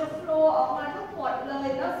ามันจะโฟลว์ออกมาทั้งหมดเลย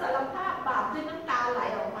แล้วสารภาพบาปด้วยน้ำตาไหล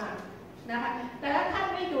ออกมานะคะแต่ถ้าท่าน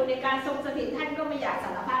ไม่อยู่ในการทรงสถิตท่านก็ไม่อยากส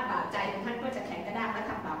ารภาพบาปใจของท่านก็จะแข็งกระด้างและ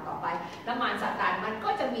ทำบาปต่อไปแล้วมารซาตานมันก็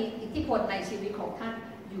จะมีอิทธิพลในชีวิตของท่าน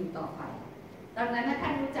อยู่ต่อไปดังนั้นถ้าท่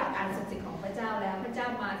านรู้จักการทรงสถิตของพระเจ้าแล้วพระเจ้า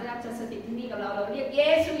มาได้รับจะสถิตที่นี่กับเราเราเรียกเย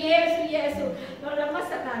ซูเยซูเยซูเราละมั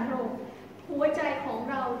สการพระองค์หัวใจของ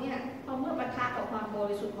เราเนี่ยพอเมื่อปะทะกับความบ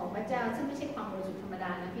ริสุทธิ์ของพระเจ้าซึ่งไม่ใช่ความบริสุทธิ์ธรรมด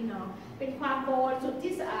านะพี่น้องเป็นความบริสุทธิ์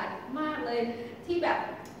ที่สะอาดมากเลยที่แบบ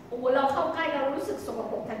เราเข้าใกล้เรารู้สึกสก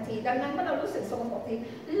ปรกทันทีดังนั้นเมื่อเรารู้สึกสกปรกที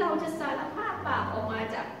เราจะสารภาพบาปออกมา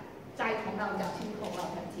จากใจของเราจากชีวิตของเรา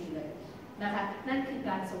ทันทีเลยนะคะนั่นคือก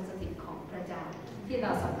ารทรงสถิตของพระเจ้าที่เร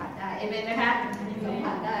าสัมผัสได้เอเมนนะคะสัม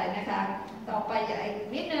ผัสได้นะคะต่อไปอีก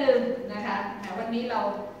นิดนึงนะคะวันนี้เรา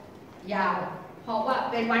ยาวเพราะว่า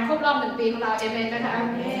เป็นวันครบรอบ1 ปีของเราเอเมนนะคะ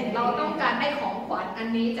เราต้องการให้ของขวัญอัน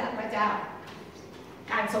นี้จากพระเจ้า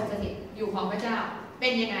การทรงสถิตอยู่ของพระเจ้าเป็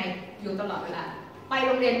นยังไงอยู่ตลอดเวลาไปโ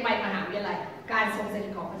รงเรียนไปมหาวิทยาลัยการทรงสถิ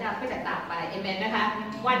ตของพระเจ้าก็จะตามไปเอเมนนะคะ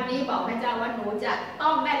วันนี้บอกพระเจ้าว่าหนูจะต้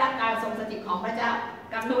องได้รับการทรงสถิตของพระเจ้า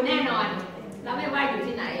กับหนูแน่นอนแล้วไม่ว่าอยู่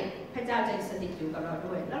ที่ไหนพระเจ้าจะสถิตอยู่กับเรา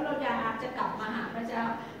ด้วยแล้วเราอยากจะกลับมาหาพระเจ้า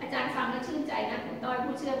อาจารย์ฟังแล้วชื่นใจนะคุณต้อย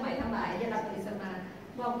ผู้เชื่อใหม่ทั้งหลายได้รับอิสมา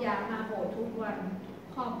บอกอยากมาโบสถ์ทุกวัน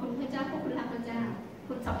ขอบคุณพระเจ้าเพราะคุณรักพระเจ้า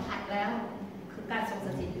คุณสัมผัสแล้วคือการทรงส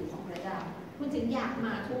ถิตอยู่ของพระเจ้าคุณถึงอยากม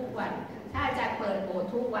าทุกวันถ้าอาจารย์เปิดโบสถ์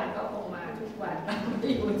ทุกวันก็คงมาทุกวันเราไม่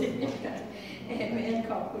อยู่ที่นี่กันเอเมน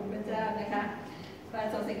ขอบคุณพระเจ้านะคะการ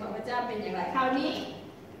ทรงสถิตของพระเจ้าเป็นอย่างไรคราวนี้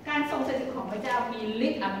การทรงสถิตของพระเจ้ามีฤ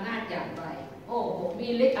ทธิ์อำนาจอย่างไรโอ้โหมี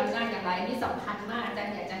ฤทธิ์อำนาจอย่างไรนี่สำคัญมากอาจาร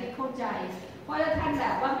ย์อยากจะให้เข้าใจเพราะถ้าท่านแบ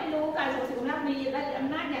บว่าไม่รู้การทรงสถิตของพระเจ้ามีฤทธิ์อ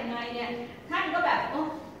ำนาจอย่างไรเนี่ยท่านก็แบบโอ้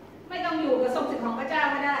ไม่ต้องอยู่กับทรงสถิตของพระเจ้า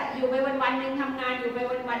ก็ได้อยู่ไปวันๆนึงทำงานอยู่ไป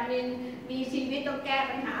วันๆนึงมีชีวิตต้องแก้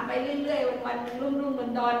ปัญหาไปเรื่อยๆวันๆรุ่ม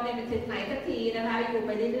ๆดอนๆเนี่ยไปถึงไหนสักทีนะคะอยู่ไ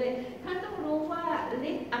ปเรื่อยๆท่านต้องรู้ว่า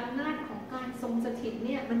ฤทธิ์อำนาจของการทรงสถิตเ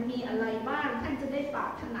นี่ยมันมีอะไรบ้างท่านจะได้ปรา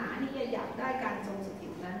รถนาที่จะอยากได้การทรงสถิ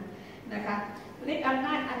ตนั้นนะคะฤทธิ์อำน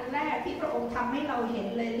าจอันแรกที่พระองค์ทำให้เราเห็น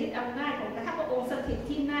เลยฤทธิ์อำนาจของถ้าพระองค์สถิต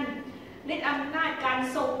ที่นั่นฤทธิ์อำนาจการ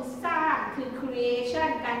ทรงสร้างคือ creation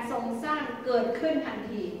การทรงสร้างเกิดขึ้นทัน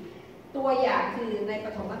ทีตัวอย่างคือในป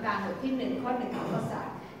ฐมกาลบทที่1 ข้อ 1 ถึงข้อ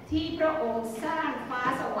 3ที่พระองค์สร้างฟ้า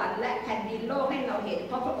สวรรค์และแผ่นดินโลกให้เราเห็นเ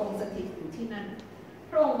พราะพระองค์สถิตอยู่ที่นั่น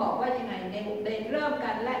พระองค์บอกว่ายังไงในเริ่ม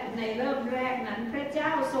กันและในเริ่มแรกนั้นพระเจ้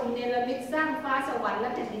าทรงเนรมิตสร้างฟ้าสวรรค์แล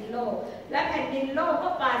ะแผ่นดินโลกและแผ่นดินโลกก็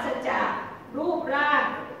ปราศจากรูปร่าง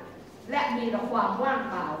และมีแต่ความว่าง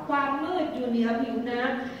เปล่าความมืดอยู่เหนือผิวน้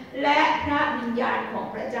ำและพระวิญญาณของ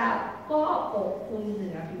พระเจ้าก็ปกคลุมเห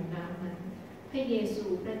นือผิวน้ำนั้นพระเยซู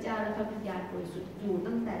พระเจ้าและพระวิญญาณบริสุทธิ์อยู่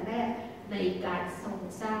ตั้งแต่แรกในการทรง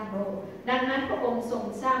สร้างโลกดังนั้นพระองค์ทรง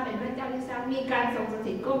สร้างเป็นพระเจ้าที่สร้างมีการทรงส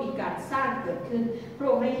ถิตก็มีการสร้างเกิดขึ้นพระ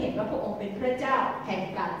องค์ให้เห็นว่าพระองค์เป็นพระเจ้าแห่ง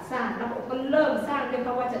การสร้างแล้วพระองค์ก็เริ่มสร้างด้วยพ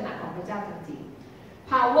ระวจนะของพระเจ้าทันที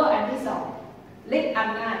power อันที่2ฤทธิ์อ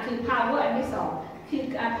ำนาจคือ power อันที่2 คือ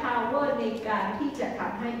การ power ในการที่จะท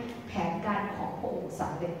ำให้แผนการของพระองค์ส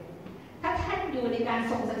ำเร็จถ้าท่านอยู่ในการ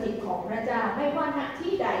ทรงสถิตของพระเจ้าไม่ว่าณ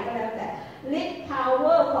ที่ใดก็แล้วแต่ Let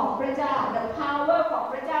power ของพระเจ้า the power ของ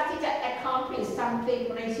พระเจ้าที่จะ accomplish something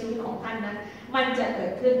ในชีวิตของท่านนั้นมันจะเกิ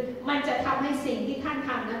ดขึ้นมันจะทำให้สิ่งที่ท่านท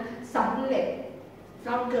ำนั้นสำเร็จ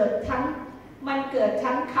มันเกิด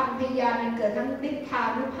ทั้งคำพยานมันเกิดทั้งฤทธา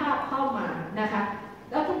นุภาพเข้ามานะคะ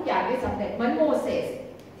แล้วทุกอย่างได้สำเร็จเหมือนโมเสส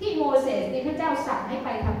ที่โมเสสนี่พระเจ้าสั่งให้ไป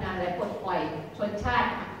ทำงานและปลดปล่อยชนชาติ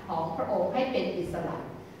ของพระองค์ให้เป็นอิสระ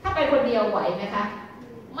ถ้าไปคนเดียวไหวไหมคะ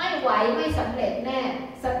ไม่ไหวไม่สำเร็จแน่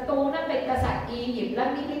ศัตรูนั้นเป็นกษัตริย์อียิปต์และ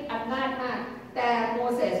มีฤทธิ์อำนาจมากแต่โม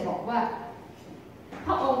เสสบอกว่าพ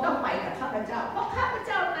ระองค์ต้องไปกับข้าพเจ้าเพราะข้าพเ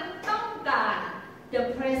จ้านั้นต้องการ the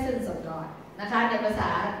presence of God นะคะในภาษา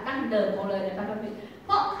ดั้งเดิมของเลยในพระคัมภีร์เพ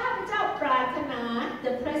ราะข้าพเจ้าปรารถนา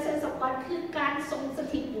the presence of God คือการทรงส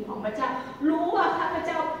ถิตอยู่ของพระเจ้ารู้ว่าข้าพเ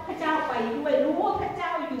จ้าไปด้วยรู้ว่าพระเจ้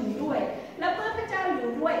าอยู่ด้วยแล้วเมื่อพระเจ้าอยู่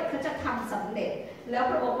ด้วยเขาจะทำสำเร็จแล้ว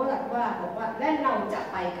พระองค์ก็บอกว่าและเราจะ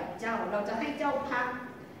ไปกับเจ้าเราจะให้เจ้าพัก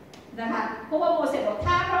นะคะเพราะว่าโมเสสบอก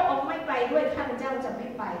ถ้าพระองค์ไม่ไปด้วยข้าพเจ้าจะไม่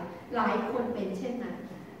ไปหลายคนเป็นเช่นนั้น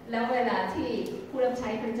แล้วเวลาที่ผู้รับใช้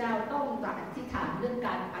พระเจ้าต้องอธิษฐานเรื่องก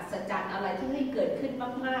ารอัศจรรย์อะไรที่ให้เกิดขึ้น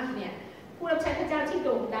มากๆเนี่ยผู้รับใช้พระเจ้าที่โ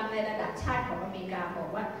ด่งดังในระดับชาติของอเมริกาบอก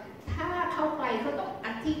ว่าถ้าเขาไปเขาต้องอ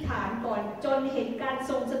ธิษฐานก่อนจนเห็นการ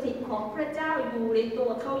ทรงสถิตของพระเจ้าอยู่ในตัว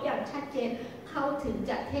เขาอย่างชัดเจนเขาถึง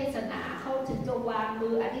จะเทศนาเขาถึงจะวางมื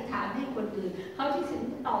ออธิษฐานให้คนอื่นเขาถึง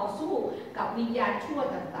ต่อสู้กับวิญญาณชั่ว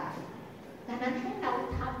ต่างๆดังนั้นให้เรา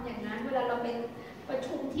ทำอย่างนั้นเวลาเราเป็นประ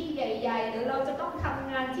ชุมที่ใหญ่ๆหรือเราจะต้องท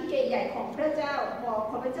ำงานที่ใหญ่ๆของพระเจ้าบอก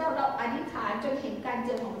ของพระเจ้าเราอธิษฐานจนเห็นการเ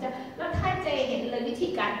จิมของพระเจ้าแล้วท่านจะเห็นเลยวิธี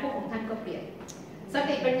การพูดของท่านก็เปลี่ยนส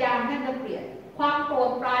ติปัญญาท่านก็เปลี่ยนความโปร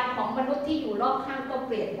ดปรานของมนุษย์ที่อยู่รอบข้างก็เ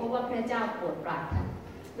ปลี่ยนเพราะว่าพระเจ้าโปรดปรานท่าน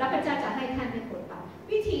และพระเจ้าจะให้ท่านได้โปรดปราน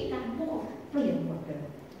วิธีการพูดเปลี่ยนหมดเลย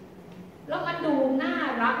แล้วมันดูน่า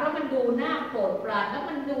รักแล้วมันดูน่าโปรดปรานแล้ว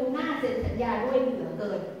มันดูน่าเซ็นสัญญาด้วยเหลือเ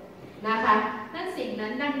กินนะคะนั่นสิ่งนั้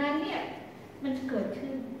นดังนั้นเนี่ยมันเกิด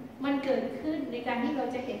ขึ้นในการที่เรา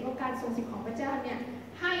จะเห็นว่าการทรงสิทธิ์ของพระเจ้าเนี่ย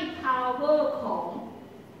ให้ power ของ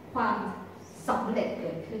ความสำเร็จเ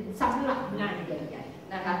กิดขึ้นสำหรับงานใหญ่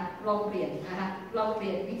ๆนะคะลองเปลี่ยนนะคะลองเป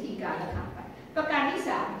ลี่ยนวิธีการและทำไปประการที่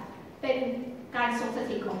3เป็นการทรงส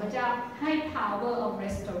ถิตของพระเจ้าให้ power of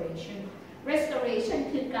restoration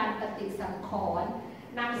คือการปฏิสังขรณ์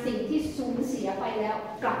นำสิ่งที่สูญเสียไปแล้ว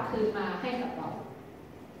กลับคืนมาให้กับเรา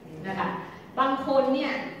นะคะบางคนเนี่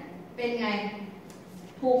ยเป็นไง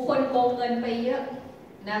ถูกคนโกงเงินไปเยอะ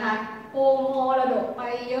นะคะโกงมรดกไป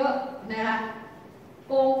เยอะนะคะ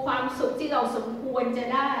โกงความสุขที่เราสมควรจะ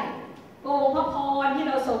ได้โกงพระพรที่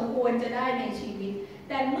เราสมควรจะได้ในชีวิต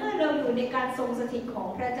แต่เมื่อเราอยู่ในการทรงสถิตของ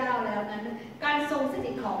พระเจ้าแล้วนั้นการทรงส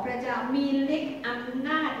ถิตของพระเจ้ามีฤทธิ์อำน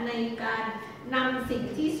าจในการนำสิ่ง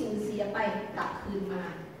ที่สูญเสียไปกลับคืนมา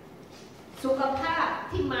สุขภาพ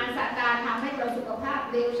ที่มารซาตานทำให้เราสุขภาพ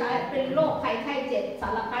เลวร้ายเป็นโรคภัยไข้เจ็บสา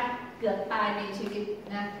รพัดเกือบตายในชีวิต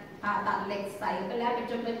นะผ่าตัดเหล็กใส่ไปแล้วเป็น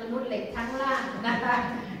จนเป็นมนุษย์เหล็กทั้งล่างนะคะ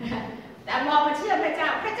แต่มองมาเชื่อพระเจ้า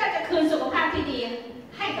จะคืนสุขภาพที่ดี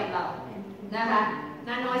ให้กับเรานะคะ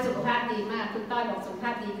น้าน้อยสุขภาพดีมากคุณต้อยบอกสุขภา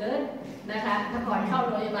พดีเกินนะคะถ้าก่อนเข้าโร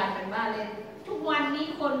งพยาบาลเป็นว่าเลยทุกวันนี้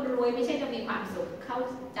คนรวยไม่ใช่จะมีความสุขเข้า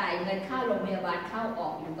จ่ายเงินค่าโรงพยาบาลเข้าออ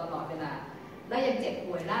กอยู่ตลอดเวลาและยังเจ็บ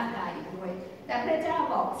ป่วยร่างกายอีกด้วยแต่พระเจ้า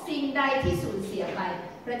บอกสิ่งใดที่สูญเสียไป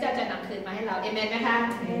พระเจ้าจะนำคืนมาให้เราเอเมนไหมคะ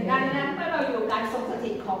ดังนั้นเมื่อเราอยู่การทรงส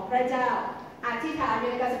ถิตของพระเจ้าอธิษฐานใน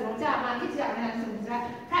การสูญของเจ้ามาที่จะในการสูญ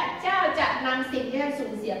พระเจ้าจะนำสิ่งที่ท่านสู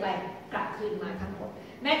ญเสียไปกลับคืนมาทั้งหมด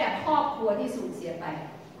แม้แต่ครอบครัวที่สูญเสียไป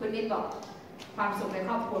คุณนิดบอกความสุขในค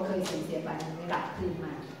รอบครัวเคยสูญเสียไปกลับคืนม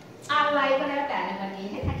าอะไรก็แล้วแต่ในวันนี้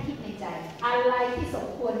ให้ท่านคิดในใจอะไรที่สม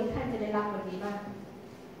ควรที่ท่านจะได้รับวันนี้บ้าง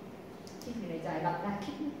คิดในใจรับได้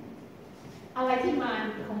คิดอะไรที่มาร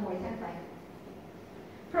ขโมยท่านไป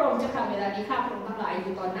พระองค์จะทำเวลานี้ข้าพระองค์ทั้งหลายอ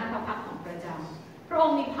ยู่ต่อหน้าพระพักของพระเจ้าพระอง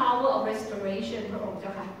ค์มี power of restoration พระองค์เจ้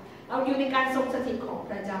าค่ะเราอยู่ในการทรงสถิตของ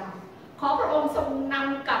พระเจ้าขอพระองค์ทรงน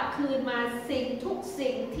ำกลับคืนมาสิ่งทุก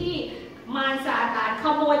สิ่งที่มารซาตานข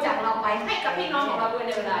โมยจากเราไปให้กับพี่น้องของเราด้วยใ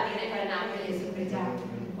นเวลานี้ในพระนามพระเยซูคริสต์เจ้า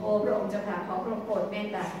โอ้พระองค์เจ้าค่ะขอพระองค์โปรดเมต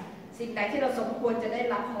ตาสิ่งใดที่เราสมควรจะได้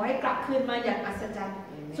รับขอให้กลับคืนมาอย่างอัศจรรย์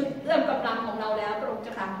สุดเอื้อมกำลังของเราแล้วพระองค์เ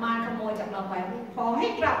จ้าค่ะมารขโมยจากเราไปขอให้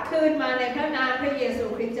กลับคืนมาในพระนามพระเยซู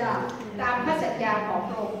คริสต์เจ้าตามพระสัญญาของพ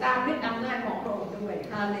ระองค์ตามฤทธิ์อำนาจของพระองค์ด้วย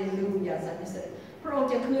ฮาเลลูยาสรรเสริญพระองค์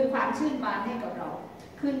จะคืนความชื่นบานให้กับเรา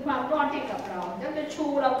คืนความรอดให้กับเราจะชู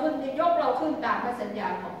เราขึ้นจะยกเราขึ้นตามพระสัญญา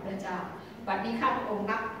ของพระเจ้าบัดนี้ข้าพระองค์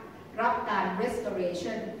รับการ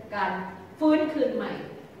restoration การฟื้นคืนใหม่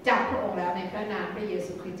จากพระองค์แล้วในพระนามพระเย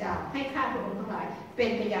ซูคริสต์เจ้าให้ข้าพระองค์ทั้งหลายเป็น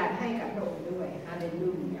พยานให้กับพระองค์ด้วยฮาเล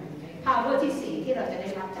ลูยา power ที่ 4ที่เราจะได้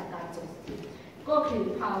รับจากการทรงสถิตก็คือ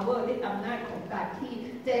power ที่อำนาจของการที่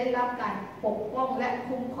จะได้รับการปกป้องและ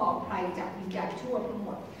คุ้มครองภัยจากวิญญาณชั่วทั้งหม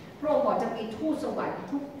ดพระองค์บอกจะมีทูตสวรรค์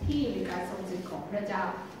ทุกที่ในการทรงสถิตของพระเจ้า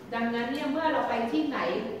ดังนั้นเนี่ยเมื่อเราไปที่ไหน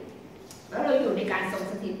แล้วเราอยู่ในการทรง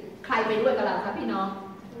สถิตใครไปด้วยกับเราครับพี่น้อง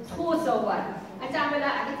ทูตสวรรค์อาจารย์เวลา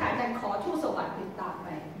อธิษฐานการขอทูตสวรรค์ติดตามไป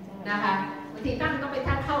นะคะบางทีท่านต้องไป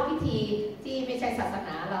ท่านเข้าพิธีที่ไม่ใช่ศาสน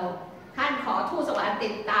าเราท่านขอทูตสวรรค์ติ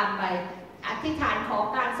ดตามไปอธิษฐานขอ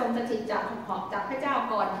การทรงสถิตจากพระเจ้า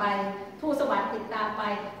ก่อนไปทูตสวรรค์ติดตามไป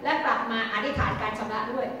และกลับมาอธิษฐานการชำระ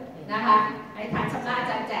ด้วยนะคะอธิษฐานชำระอา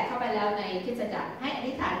จารย์แจกเข้าไปแล้วในคริสตจักรให้อ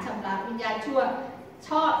ธิษฐานชำระวิญญาณชั่วช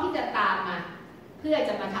อบที่จะตามมาเพื่อจ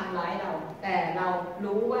ะมาทำร้ายเราแต่เรา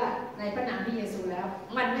รู้ว่าในพระนามพระเยซูแล้ว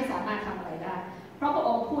มันไม่สามารถทำอะไรได้เพราะพระอ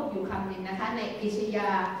งค์พูดอยู่คำหนึ่งนะคะในอิสยา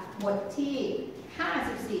ห์บทที่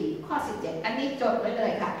54ข้อ17อันนี้จดไว้เล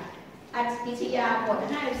ยค่ะอิสยาห์บท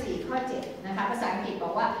54ข้อ7นะคะภาษาอังกฤษบ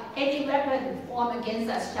อกว่า any weapon formed against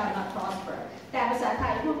us shall not prosper แต่ภาษาไท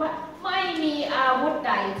ยพูดว่าไม่มีอาวุธใ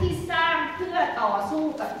ดที่สร้างเพื่อต่อสู้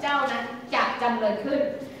กับเจ้านั้นจะจำเริญขึ้น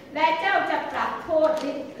และเจ้าจะปรับโทษ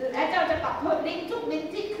ลิ้นทุกลิ้น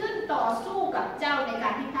ที่ขึ้นต่อสู้กับเจ้าในกา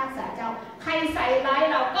รพิพากษาเจ้าใครใส่ร้าย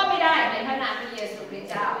เราก็ไม่ได้ในพระนามพระเยซูคริสต์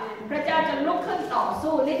เจ้าพระเจ้าจะลุกขึ้นต่อ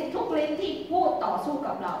สู้ลิ้นทุกลิ้นที่พูดต่อสู้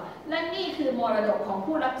กับเราและนี่คือมรดกของ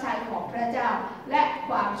ผู้รับใช้ของพระเจ้าและค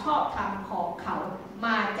วามชอบธรรมของเขาม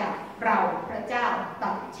าจากเราพระเจ้าต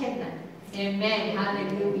รัสเช่นนั้นเอเมนฮาเล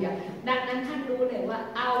ลูยาดังนั้นท่านรู้เลยว่า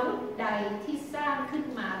อาวุธใดที่สร้างขึ้น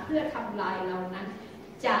มาเพื่อทำลายเรานั้น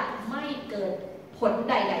จะไม่เกิดผล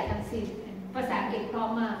ใดๆทั้งสิ้นภาษาอังกฤษพร้อม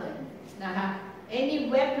มากเลยนะคะ any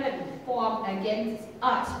weapon formed against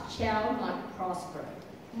us shall not prosper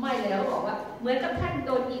ไม่แล้วบอกว่าเหมือนกับท่านโด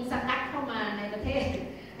นยิงสกัดเข้ามาในประเทศ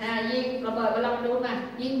ยิงระเบิดเวลามันรู้มา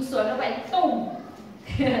ยิงสวนเข้าไปตุ้ม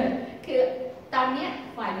คือตอนนี้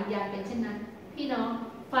ฝ่ายวิญญาณเป็นเช่นนั้นพี่น้อง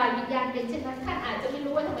ฝ่ายวิญญาณเป็นเช่นนั้นท่านอาจจะไม่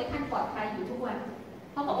รู้ว่าทำไมท่านปลอดภัยอยู่ทุกวัน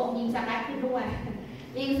เพราะพระองค์ยิงสกัดขึ้นทุกวัน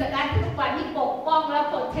ยิงสกัดทุกวันที่ปกป้องและ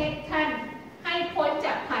โปรเทคท่านให้พ้นจ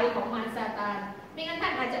ากภัยของมารซาตานไม่งั้นท่า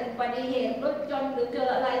นอาจจะอุบัติเหตุรถยนต์หรือเกิด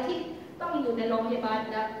อะไรที่ต้องอยู่ในโรงพยาบาล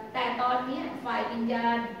นะแต่ตอนนี้ฝ่ายวิญญา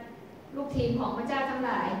ณลูกทีมของพระเจ้าทั้งห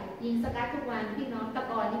ลายยิงสกัดทุกวันพี่น้องแต่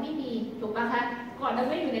ก่อนนี้ไม่มีถูกไหมคะก่อนนั้น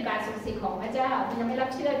ไม่อยู่ในการทรงสิทธิ์ของพระเจ้ายังไม่รับ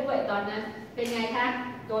เชื่อด้วยตอนนั้นเป็นไงคะ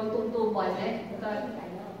โดนตูมบ่อยไหมก็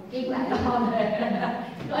กิ๊กหลายรอบเลย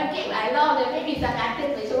โดนกิ๊กหลายรอบเลยไม่มีสกัดขึ้น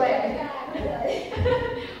ไปช่วย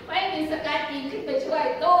ไม่มีสกัดยิงขึ้นไปช่วย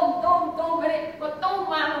ตุ้มไปเลยพอตุ้ม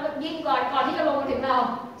มามันก็ยิงก่อนที่จะลงมาถึงเรา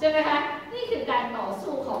ใช่ไหมคะนี่คือการต่อ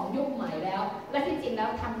สู้ของยุคใหม่แล้วและที่จริงแล้ว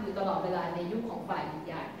ทำอยู่ตลอดเวลาในยุคของฝ่ายวิญ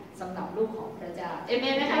ญาณสำหรับลูกของพระเจ้าเอเม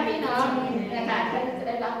นนะคะพี่น้องนะคะท่านจะ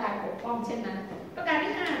ได้รับการปกป้องเช่นนั้นประการ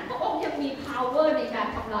ที่5พระองค์ยังมี power ในการ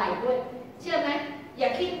ทำลายด้วยเชื่อไหมอย่า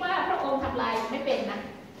คิดว่าพระองค์ทำลายไม่เป็นนะ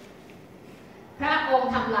พระองค์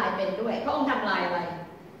ทำลายเป็นด้วยพระองค์ทำลายอะไร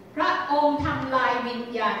พระองค์ทำลายวิญ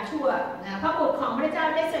ญาณชั่วนะพระบุตรของพระเจ้า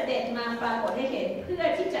ได้เสด็จมาปรากฏให้เห็นเพื่อ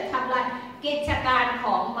ที่จะทำลายกิจการข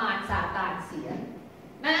องมารซาตานเสีย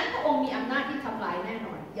นั้นพระองค์มีอำนาจที่ทำลายแน่น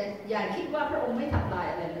อนอย่าคิดว่าพระองค์ไม่ทำลาย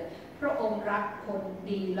อะไรเลยพระองค์รักคน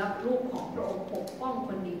ดีรักลูกของพระองค์ปกป้องค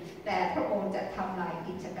นดีแต่พระองค์จะทำลาย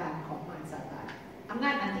กิจการของมารซาตานอำน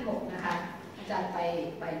าจอันที่6นะคะอาจารย์ไ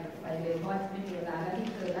ปเร็วเพราะไม่มีเวลาแล้วที่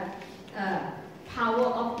เกิดแล้วpower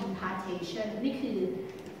of impartation นี่คือ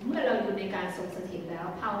เมื่อเราอยู่ในการทรงสถิตแล้ว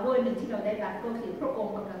power หนึ่งที่เราได้รับก็คือพระอง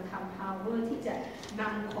ค์กำลังทำ power ที่จะน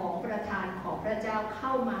ำของประทานของพระเจ้าเข้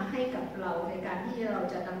ามาให้กับเราในการที่เรา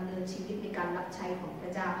จะดำเนินชีวิตในการรับใช้ของพร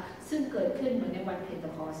ะเจ้าซึ่งเกิดขึ้นเหมือนในวันเพนเท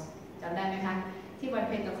คอสต์จำได้ไหมคะที่วันเ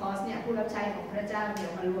พนเทคอสต์เนี่ยผู้รับใช้ของพระเจ้าเนี่ย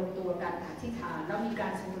มารวมตัวกันอธิษฐานแล้วมีกา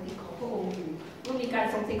รทรงสถิตของพระองค์อยู่เมื่อมีการ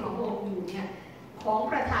ทรงสถิตของพระองค์อยู่เนี่ยของ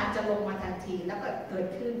ประทานจะลงมาทันทีแล้วก็เกิด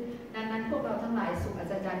ขึ้นดังนั้นพวกเราทั้งหลายสุขอั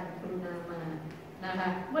ศจรรย์กรุณามานะคะ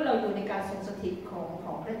เมื่อเราอยู่ในการทรงสถิตข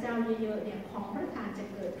องพระเจ้าเยอะๆเนี่ยของประทานจะ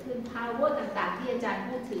เกิดขึ้น power ต่างๆที่อาจารย์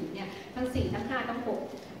พูดถึงเนี่ยทั้ง4ทั้ง5ทั้ง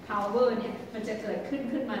6 power เนี่ยมันจะเกิด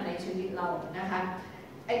ขึ้นมาในชีวิตเรานะคะ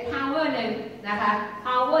ไอ้ power หนึ่งนะคะ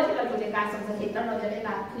power ที่เราอยู่ในการทรงสถิตแล้วเราจะได้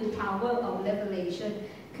รับคือ power of revelation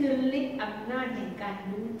คือฤทธิ์อำนาจแห่งการ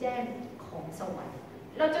รู้แจ้งของสวรรค์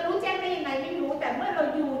เราจะรู้แจ้งได้ยังไงไม่รู้แต่เมื่อเรา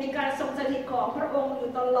อยู่ในการทรงสถิตของพระองค์อยู่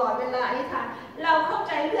ตลอดเวลานี่ค่ะเราเข้าใ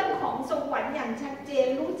จเรื่องของสวรรค์อย่างชัดเจน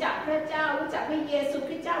รู้จักพระเจ้ารู้จักพระเยซูค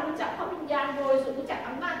ริสต์เจ้ารู้จักพระวิญญาณโดยสุดรู้จัก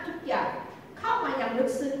อำนาจทุกอย่างเข้ามาอย่างลึ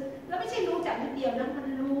กซึ้งแล้วไม่ใช่รู้จักนิดเดียวนะมัน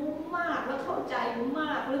รู้มากแล้วเข้าใจม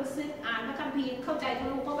ากลึกซึ้งอ่านพระคัมภีร์เข้าใจทะ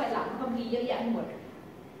ลุเข้าไปหลังพระคัมภีร์เยอะแยะหมด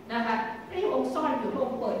นะคะไม่ได้องค์ซ่อนอยู่พระอ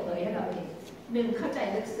งค์เปิดเผยให้เราเห็นหนึ่งเข้าใจ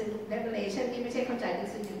ลึกซึ้ง revelation นี่ไม่ใช่เข้าใจลึก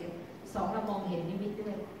ซึ้งอย่างเดียวสองเรามองเห็นนิมิตด้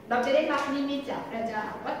วยเราจะได้รับนิมิตจากพระเจ้า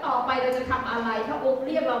ว่าต่อไปเราจะทำอะไรพระองค์เ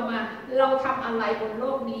รียกเรามาเราทำอะไรบนโล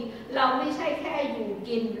กนี้เราไม่ใช่แค่อยู่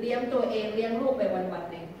กินเลี้ยงตัวเองเลี้ยงลูกไปวัน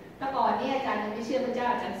ๆหนึ่งแต่ก่อนนี้อาจารย์ยังไม่เชื่อพระเจ้า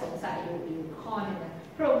อาจารย์สงสัยอยู่ข้อหนึ่งนะ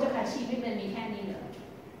พระองค์จะขาดชีวิตมันมีแค่นี้เหรอ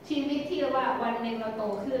ชีวิตที่ว่าวันหนึ่งเราโต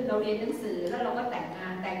ขึ้นเราเรียนหนังสือแล้วเราก็แต่งงา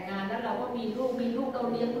นแล้วเราก็มีลูกเรา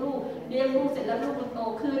เลี้ยงลูกเสร็จแล้วลูกมันโต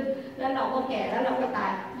ขึ้นแล้วเราก็แก่แล้วเราก็ตา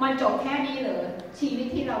ยมันจบแค่นี้เหรอชีวิต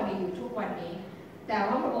ที่เรามีอยู่ทุกวันนี้แต่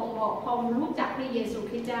ว่าพระองค์บอกพอรู้จักพระเยซู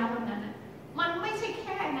คริสต์เจ้าเท่านั้นนะมันไม่ใช่แ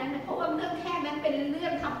ค่นั้นนะเพราะว่าเรื่องแค่นั้นเป็นเรื่อ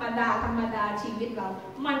งธรรมดาชีวิตเรา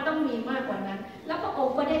มันต้องมีมากกว่านั้นแล้วพระอง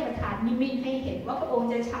ค์ก็ได้ประทานนิมิตให้เห็นว่าพระองค์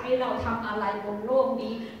จะใช้เราทำอะไรบนโลก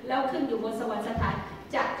นี้แล้วขึ้นอยู่บนสวรรคสถาน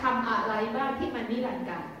จะทำอะไรบ้างที่มันนิรันดร์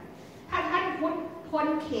การถ้าท่านพ้น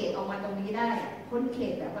เขตออกมาตรงนี้ได้พ้นเข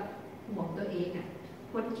ตแบบว่าห่วงตัวเอง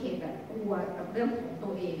พ้นเขตแบบกลัวกับเรื่องของตั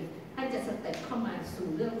วเองท่านจะสเต็ปเข้ามาสู่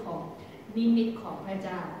เรื่องของนิมิตของพระเ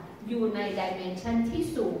จ้าอยู่ในดิเมนชันที่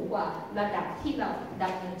สูงกว่าระดับที่เราด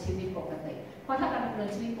ำเนินชีวิตปกติเพราะถ้าเราดำเนิน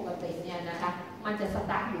ชีวิตปกติเนี่ยนะคะมันจะส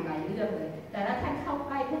ตาร์ทอยู่หลายเรื่องเลยแต่ถ้าท่านเข้าใ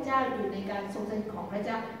กล้พระเจ้าอยู่ในการทรงสถิตของพระเ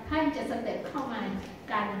จ้าท่านจะสเต็ปเข้ามา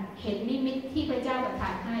การเห็นนิมิตที่พระเจ้าประทา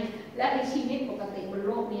นให้และในชีวิตปกติบนโ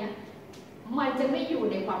ลกนี้มันจะไม่อยู่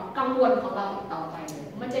ในความกังวลของเราอีกต่อไปเลย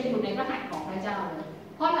มันจะอยู่ในพระหัตถ์ของพระเจ้าเลย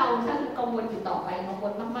เพราะเราถ้ากังวลอยู่ต่อไปกังว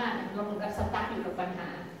ลมากๆเราเหมือนกับสตาร์ทอยู่กับปัญหา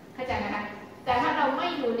เข้าใจไหมคะแต่ถ้าเราไม่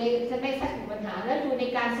อยู่ในสถานปัญหาแล้วอยู่ใน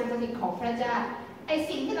การทรงสถิตของพระเจ้าไอ้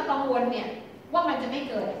สิ่งที่เรากังวลเนี่ยว่ามันจะไม่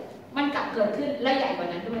เกิดมันกลับเกิดขึ้นและใหญ่กว่า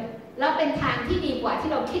นั้นด้วยแล้วเป็นทางที่ดีกว่าที่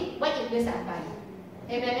เราคิดไว้อีกด้วยซ้ำไปเ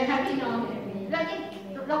อเมนนะคะพี่น้องแล้วยิ่ง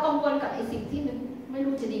เรากังวลกับไอ้สิ่งที่มันไม่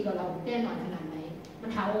รู้จะดีกว่าเราแน่นอนขนาดไหนมัน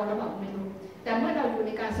ถาวรแล้วบอกไม่รู้แต่เมื่อเราอยู่ใ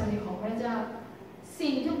นการทรงสถิตของพระเจ้า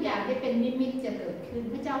สิ่งทุกอย่างที่เป็นนิมิตจะเกิดขึ้น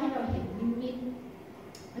พระเจ้าให้เราเห็นนิมิต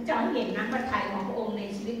พระเจ้าเห็นน้ำพระทัยของพระองค์ใน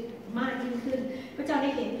ชีวิตมากยิ่งขึ้นพระเจ้าได้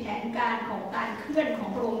เห็นแผนการของการเคลื่อนของ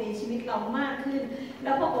พระองค์ในชีวิตเรามากขึ้นแ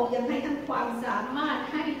ล้วพระองค์ยังให้ทั้งความสามารถ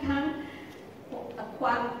ให้ทั้งคว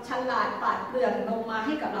ามฉลาดปราดเปรื่องลงมาใ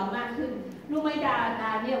ห้กับเรามากขึ้นรู้ไหมด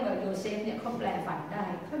าเนียลกับโยเซฟเนี่ยเขาแปลฝันได้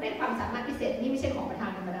เขาได้ความสามารถพิเศษนี่ไม่ใช่ของประธา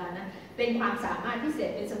นธรรมดานะเป็นความสามารถพิเศษ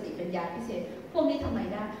เป็นสติปัญญาพิเศษพวกนี้ทำไม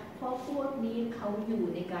ได้เพราะพวกนี้เขาอยู่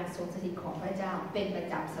ในการทรงสถิตของพระเจ้าเป็นประ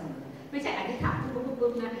จำเสมอไม่ใช่อธิษฐาน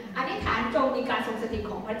ปุ๊บนะอธิษฐานจงมีการทรงสถิต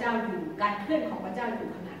ของพระเจ้าอยู่การเคลื่อนของพระเจ้าอยู่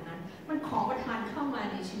ขนาดนั้นมันของประทานเข้ามา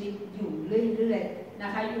ในชีวิตอยู่เรื่อยๆน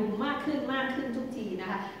ะคะอยู่มากขึ้นทุกทีนะ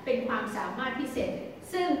คะเป็นความสามารถพิเศษ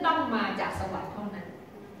ซึ่งต้องมาจากสวรรค์เท่านั้น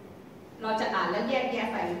เราจะอ่านแล้วแยก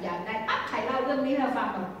ฝ่ายวิญญาณได้ปั๊บใครเล่าเรื่องนี้เราฟัง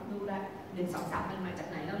เราดูละ1 2 3มันมาจาก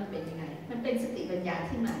ไหนแล้วมันเป็นยังไงมันเป็นสติปัญญา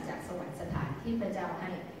ที่มาจากสวรรค์สถานที่พระเจ้าให้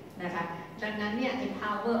นะคะดังนั้นเนี่ย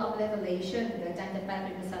power of revelation หรืออาจารย์จะแปลเ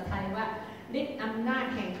ป็นภาษาไทยว่าฤทธิ์อำนาจ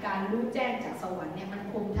แห่งการรู้แจ้งจากสวรรค์เนี่ยมัน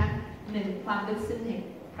คุมทั้ง1ความลึกซึ้งแห่ง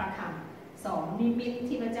พระคำ2นิมิต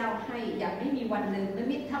ที่พระเจ้าให้อย่างไม่มีวันลืมนิ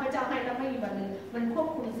มิตถ้าพระเจ้าให้แล้วไม่มีวันลืมมันควบ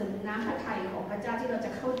คุมถึงน้ำพระทัยของพระเจ้าที่เราจ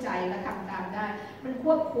ะเข้าใจและทำตามได้มันค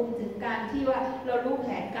วบคุมถึงการที่ว่าเรารู้แผ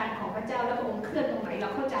นการของพระเจ้าแล้วพระองค์เคลื่อนตรงไหนเรา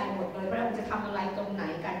เข้าใจหมดเลยพระองค์จะทำอะไรตรงไหน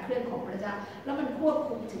การเคลื่อนของพระเจ้าแล้วมันควบ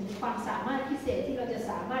คุมถึงความสามารถพิเศษที่เราจะ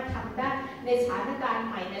สามารถทำได้ในสถานการณ์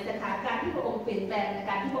ใหม่ในสถานการณ์ที่พระองค์เปลี่ยนแปลงใน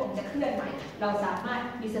การที่พระองค์จะเคลื่อนใหม่เราสามารถ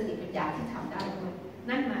มีสติปัญญาที่ทำได้ด้วย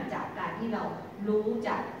นั่นมาจากการที่เรารู้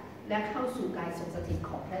จักและเข้าสู่การทรงสถิต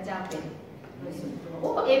ของพระเจ้าเป็นโดยส่วนตัวโอ้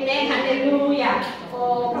เอเมนฮาเลลูยาโอ้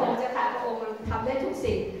พระองค์เจ้าค่ะพระองค์ทำได้ทุก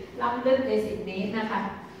สิ่งล้ำลึกในสิ่งนี้นะคะ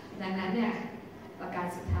ดังนั้นเนี่ยประการ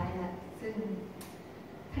สุดท้ายนะซึ่ง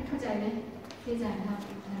ท่านเข้าใจไหมที่อาจารย์ท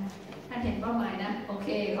ำท่านเห็นเป้าหมายนะโอเค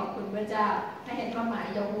ขอบคุณพระเจ้าถ้าเห็นเป้าหมาย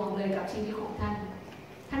อย่าห่วงเลยกับชีวิตของท่าน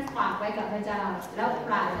ฝากไว้กับพระเจ้าแล้วป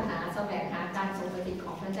รารถนาแสวงหาการทรงสถิตข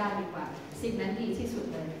องพระเจ้าดีกว่าสิ่งนั้นดีที่สุด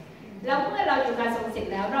เลยแล้วเมื่อเราอยู่การทรงสถิต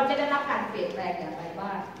แล้วเราจะได้รับการเปลี่ยนแปลงอย่างไรบ้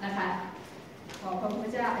างนะคะขอพระพุทธ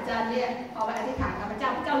เจ้าอาจารย์เนี่ยพอไปอธิษฐานกับพระเจ้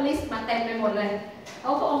าลิสต์มาเต็มไปหมดเลยเอ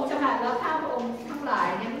าพระองค์จะผ่านแล้วถ้าพระองค์ทั้งหลาย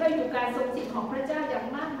เนี่ยเมื่ออยู่การทรงสถิตของพระเจ้าอย่าง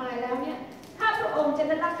มากมายแล้วเนี่ยถ้าพระองค์จะไ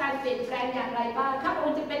ด้รับการเปลี่ยนแปลงอย่างไรบ้างถ้าพระอ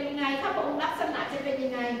งค์จะเป็นยังไงถ้าพระองค์ลักษณะจะเป็นยั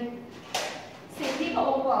งไงสิ่งที่พระอ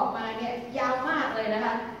งค์บอกมาเนี่ยยาวมากเลยนะค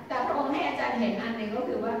ะแต่พระองค์ให้อาจารย์เห็นอันหนึ่งก็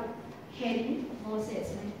คือว่าเห็นโมเสส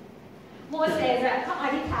ไหมโมเสสเขาอ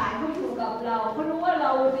ธิษฐานเขาอยู่กับเราเขารู้ว่าเร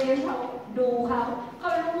าเรียนเขาดูเขา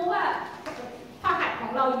รู้ว่าพระหัตถ์ขอ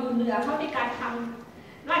งเราอยู่เหนือเขาในการท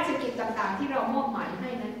ำราชกิจต่างๆที่เรามอบหมายให้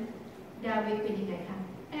นั้นดาวิดเป็นยังไงคะ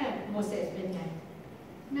โมเสสเป็นไง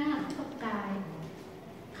หน้าประกาย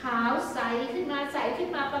ขาวใสขึ้น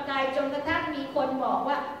มาประกายจนกระทั่งมีคนบอก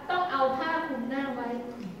ว่าต้องเอาผ้าคลุมหน้าไว้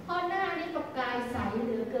เพราะหน้านี้ประกายใสเห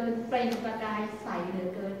ลือเกิน ประกายใสเหลือ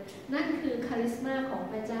เกินนั่นคือคาริสมาของ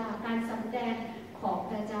พระเจ้าการสำแดงของ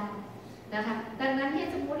พระเจ้านะคะดังนั้นที่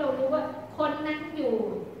สมมติเรารู้ว่าคนนั้นอยู่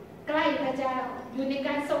ใกล้พระเจ้าอยู่ในก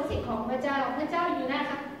ารทรงสิทธิ์ของพระเจ้าพระเจ้าอยู่นะ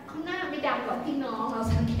คะเขาหน้าไม่ดำกว่าพี่น้องเรา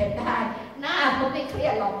สังเกตได้หน้าเขาไม่เครีย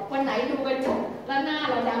ดหรอกวันไหนดูกระจกแล้วหน้า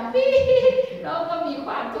เราดำปี้เราก็มีค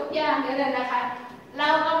วามทุกข์ยากนี่แหละนะคะเรา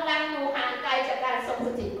กำลังอยู่ห่างไกลจากการทรงส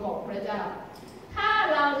ถิตของพระเจ้าถ้า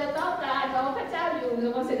เราจะต้องการเราพระเจ้าอยู่ใน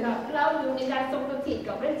ความสถิตเราอยู่ในการทรงสถิต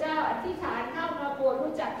กับพระเจ้าอธิษฐานเข้ามาโปรด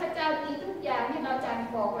รู้จักพระเจ้าดีทุกอย่างที่เราจัน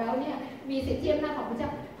บอกแล้วเนี่ยมีสิทธิอำนาจของพระเจ้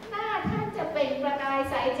าหน้าท่านจะเป็นประกาย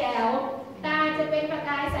ใสแจ๋วตาจะเป็นประ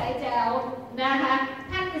กายใสแจ๋วนะคะ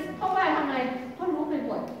ท่านเพราะว่าทำไมเพราะรู้ไปห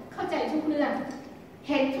มดเข้าใจทุกเรื่องเ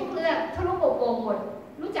ห็นทุกเรื่องทะลุโปร่งหมด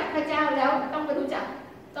รู้จักพระเจ้าแล้วต้องไปรู้จัก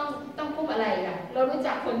ต้องพูดอะไรกันเรารู้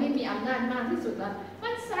จักคนที่มีอำนาจมากที่สุดแล้วมั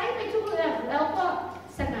นใสไปทุกเรื่องแล้วก็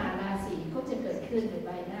สง่าราศีก็จะเกิดขึ้นในใบ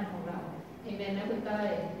หน้าของเราเห็นไหมนะคุณเต้ย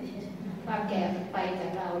ความแก่ไปจา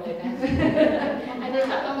กเราเลยนะ อันนี้เ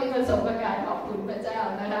ขาต้องมีประสบการณ์ขอบคุณพระเจ้า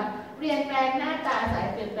นะคะเปลี่ยนแปลงหน้าตาสาย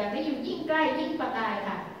เปลี่ยนแปลงไม่อยู่ยิ่งใกล้ยิ่งประกาย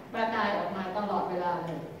ค่ะประกายออกมาตลอดเวลาเล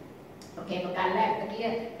ยโอเคประการแรกเมื่อกี้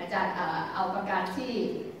อาจารย์เอาประการที่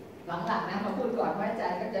หลังๆนะมาพูดก่อนว่าอาจา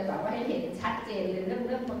รย์ก็จะแบบว่าให้เห็นชัดเจนเลยเ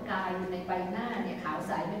รื่องประกายอยู่ในใบหน้าเนี่ยขาวใ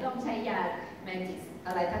สไม่ต้องใช้ยาแมจิกอ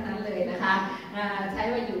ะไรทั้งนั้นเลยนะคะใช้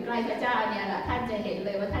ว่าอยู่ใกล้พระเจ้าเนี่ยแหละท่านจะเห็นเล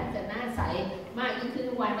ยว่าท่านจะหน้าใสมากยิ่งขึ้น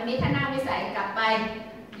วันนี้ถ้าหน้าไม่ใสกลับไป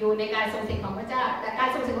อยู่ในการทรงสิทธิ์ของพระเจ้าแต่การ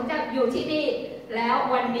ทรงสิทธิ์ของพระเจ้าอยู่ที่นี่แล้ว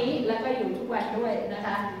วันนี้แล้วก็อยู่ทุกวันด้วยนะค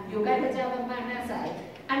ะอยู่ใกล้พระเจ้ามากๆหน้าใส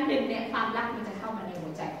อันหนึ่งเนี่ยความรักมันจะเข้ามาในหั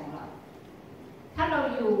วใจของเราถ้าเรา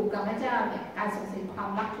อยู่กับพระเจ้าเนี่ยการทรงสิทธิ์ความ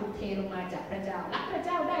รักถูกเทลงมาจากพระเจ้ารักพระเ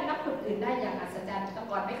จ้าได้รักคนอื่นได้อย่างอัศจรรย์แต่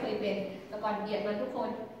ก่อนไม่เคยเป็นแต่ก่อนเกลียดมันทุกคน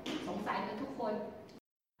สงสัยมันทุกคน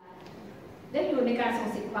ได้อยู่ในการทรง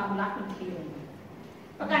สิทธิ์ความรักมันเทลงมา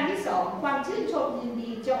ประการที่สองความชื่นชมยินดี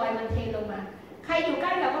จอยมันเทลงมาใครอยู่ใก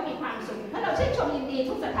ล้เราก็มีความสุขถ้าเราชื่นชมยินดี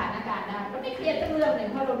ทุกสถานการณ์ได้เราไม่เครียดทั้งเรื่องเลย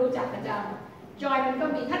เพราะเรารู้จักพระเจ้าจอยมันก็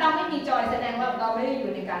มีถ้าเราไม่มีจอยแสดงว่าเราไม่ได้อ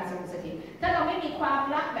ยู่ในการทรงสถิตถ้าเราไม่มีความ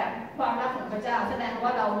รักแบบความรักของพระเจ้าแสดงว่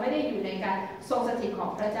าเราไม่ได้อยู่ในการทรงสถิตของ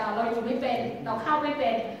พระเจ้าเราอยู่ไม่เป็นเราเข้าไม่เป็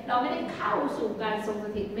นเราไม่ได้เข้าสู่การทรงส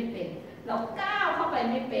ถิตไม่เป็นเราก้าวเข้าไป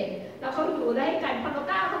ไม่เป็นแล้วเขาอยู่ได้กันพอเรา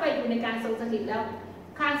ก้าวเข้าไปอยู่ในการทรงสถิตแล้ว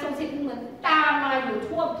การทรงสถิตเหมือนตามมาอยู่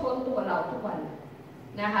ท่วมท้นตัวเราทุกวัน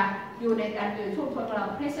นะคะอยู่ในการอยู่ท่วมท้นเรา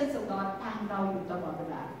presence of Godตามเราอยู่ตลอดเว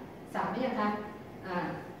ลาสามนี่นะคะ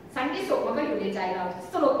สันติสุขมันก็อยู่ในใจเรา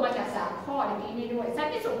สรุปมาจาก3ข้ออย่างนี้ด้วยสัน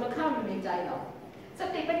ติสุขมันเข้าอยู่ในใจเราส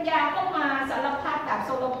ติปัญญาก็มาสารพัดแบบโซ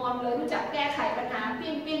โลมอนเลยรู้จักแก้ไขปัญหาเปี้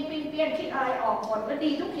ยนคิดอะไรออกหมดว่าดี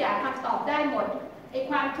ทุกอย่างคำตอบได้หมดไอ้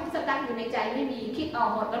ความทุกข์สตั๊กอยู่ในใจไม่มีคิดออก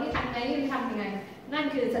หมดแล้วนี่ทำไงนี่ทำยังไงนั่น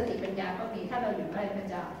คือสติปัญญาก็มีถ้าเราอยู่ใกล้พระ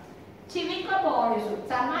เจ้าชีวิตก็บริสุทธิ์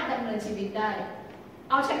สามารถดำเนินชีวิตได้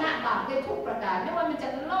เอาชนะบาปได้ทุกประการไม่ว่ามันจะ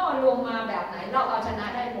ล่อลวงมาแบบไหนเราเอาชนะ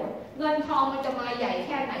ได้หมดเงินทองมันจะมาใหญ่แ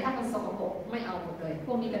ค่ไหนถ้ามันสกปรกไม่เอาหมดเลยพ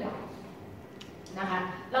วกนี้ก็ได้นะคะ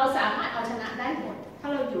เราสามารถเอาชนะได้หมดถ้า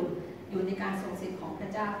เราอยู่ในการทรงสิทธิ์ของพระ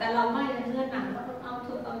เจ้าแต่เราไม่เงื่อนหนังก็ต้องเอาเถ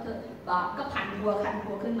อะบาปก็คันตั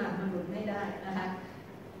วขึ้นมามันหลุดไม่ได้นะคะ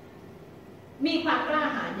มีความกล้า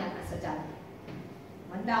หาญอย่างอัศจรรย์เห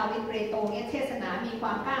มือนดาวิดเรโตเนี่ยเทศนามีคว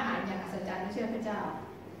ามกล้าหาญอย่างอัศจรรย์เชื่อพระเจ้า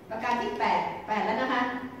ประการที่8แล้วนะคะ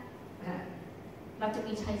เราจะ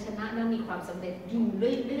มีชัยชนะและมีความสำเร็จอยู่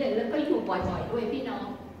เรื่อยๆแล้วก็อยู่บ่อยๆด้วยพี่น้อง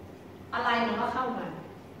อะไรมันก็เข้ามา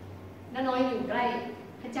น้อยอยู่ใกล้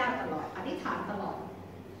พระเจ้าตลอดอธิษฐานตลอด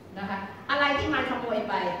นะคะอะไรที่มันขโมย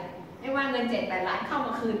ไปไม่ว่าเงิน7-8 ล้านเข้าม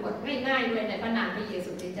าคืนหมดง่ายๆด้วยในพระนามพระเย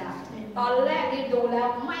ซูคริสต์เจ้าตอนแรกนี่ดูแล้ว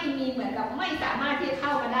ไม่มีเหมือนกับไม่สามารถที่จะเข้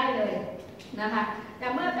ามาได้เลยนะคะแต่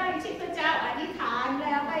เมื่อใกล้ชิดพระเจ้าอธิษฐานแ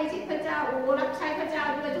ล้วใกล้ชิดพระเจ้ารับใช้พระเจ้า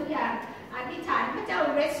ด้วยทุกอย่างอธิษฐานพระเจ้า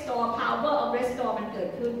restore power of restore มันเกิด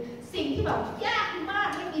ขึ้นสิ่งที่แบบยากมาก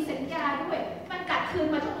ไม่มีสัญญาด้วยมันกลับคืน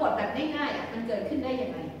มาทั้งหมดแบบง่ายๆมันเกิดขึ้นได้ยั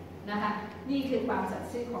งไงนะคะนี่คือความศัก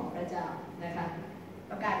ดิ์สิทธิ์ของพระเจ้านะคะ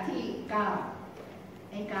ประการที่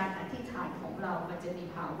9ในการอธิษฐานของเรามันจะมี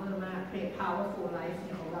power มาก create powerful life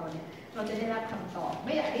ของเราเนี่ยเราจะได้รับคำตอบไ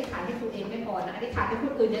ม่อธิษฐานให้ตัวเองไม่พอนะอธิษฐานให้ค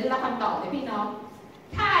นอื่นจะได้รับคำตอบเลยพี่น้อง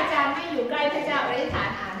ถ้าอาจารย์ไม่อยู่ใกล้พระเจ้าอธิษฐาน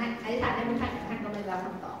อธิษฐานให้ทุกท่านก็ไม่ได้รับค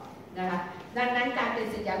ำตอบนะคะดังนั้นการเป็น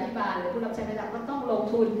ศิษยาภิบาลหรือผู้รับใช้พระเจ้าก็ต้องลง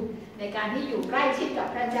ทุนในการที่อยู่ใกล้ชิดกับ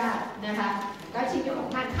พระเจ้านะคะแล้วชีวิตของ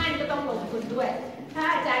ท่านก็ต้องลงทุนด้วยถ้า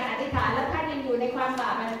อาจารย์อธิษฐานแล้วท่านยังอยู่ในความบา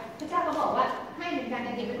ปพระเจ้าก็บอกว่าให้เหมือนกัน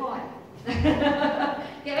เก็บไว้ก่อน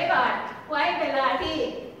เก็บไว้ก่อนไว้เวลาที่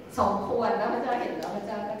สมควรแล้วพระเจ้าเห็นแล้วพระเ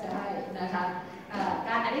จ้าก็จะให้นะคะก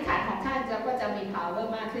ารอธิษฐานของท่านก็จะมี power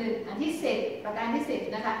มากขึ้นอันที่10ประการที่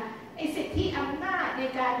10นะคะไอ้สิทธิอำนาจใน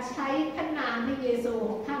การ ใช้พระนามพระเยซูข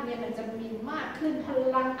องท่านเนี่ยมันจะมีมากขึ้นพ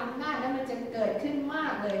ลังอำนาจแล้วมันจะเกิดขึ้นมา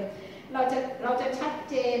กเลยเราจะชัด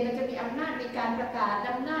เจนเราจะมีอำนาจในการประกาศ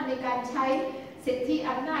อำนาจในการใช้สิทธิ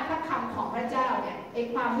อำนาจพระคำของพระเจ้าเนี่ยไอ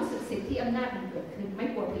ความรู้สึกสิทธิอำนาจมันเกิดขึ้นไม่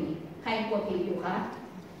กลัวผีใครกลัวผีอยู่คะ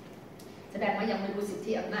แสดงว่ายังไม่รู้สิท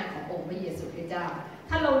ธิอำนาจขององค์พระเยซูคริสต์เจ้า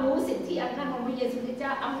ถ้าเรารู้สิทธิอำนาจของพระเยซูคริสต์เจ้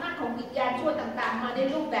าอำนาจของวิญญาณชั่วต่างๆมาใน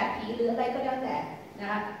รูปแบบผีหรืออะไรก็แล้วแต่นะ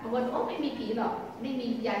คะบางคนโอ้ไม่มีผีหรอกไม่มี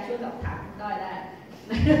วิญญาณชั่วหรอกถามก็ได้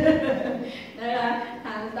นะคะท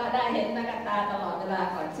างก็ได้เห็นหน้าตาตลอดเวลา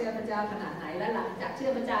ก่อนเชื่อพระเจ้าขนาดไหนและหลังจากเชื่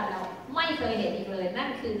อพระเจ้าแล้วไม่เคยเห็นอีกเลยนั่น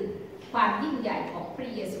คือความยิ่งใหญ่ของพระ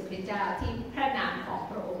เยซูคริสต์เจ้าที่พระนามของ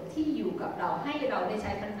พระองค์ที่อยู่กับเราให้เราได้ใ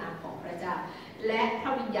ช้พระนามของพระเจ้าและพร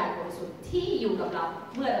ะวิญญาณบริสุทธิ์ที่อยู่กับเรา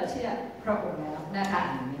เมื่อเราเชื่อพระองค์แล้วนะคะ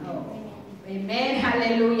เอเมนฮาเล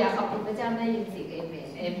ลูยาขอบคุณพระเจ้าได้ยินเสียงเอเมน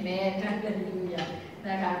เอเมนฮาเลลูยา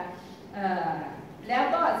นะคะแล้ว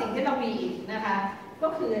ก็สิ่งที่เรามีอีกนะคะก็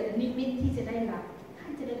คือนิมิตที่จะได้รับท่า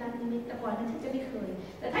นจะได้รับนิมิตแต่ก่อนนั้นท่านจะไม่เคย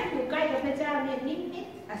แต่ท่านอยู่ใกล้กับพระเจ้าเนี่ยนิมิต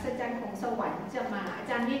อัศจรรย์ของสวรรค์จะมาอา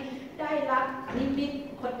จารย์นี่ได้รับนิมิต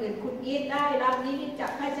คนอื่นคุณอีทได้รับนิมิตจา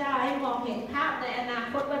กพระเจ้าให้มองเห็นภาพในอนา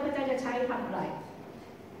คตว่าพระเจ้าจะใช้ทำอะไร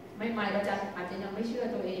ไม่ไม่เราจะอาจจะยังไม่เชื่อ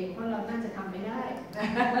ตัวเองเพราะเราน่าจะทำไม่ได้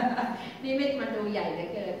นิมิตมันดูใหญ่เหลือ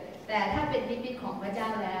เกินแต่ถ้าเป็นนิมิตของพระเจ้า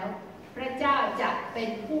แล้วพระเจ้าจะเป็น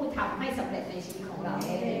ผู้ทำให้สำเร็จในชีวิตของเราเ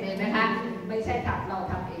ห็นไหมคะไม่ใช่เรา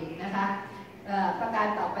ทำเองนะคะประการ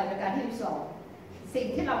ต่อไปประการที่สองสิ่ง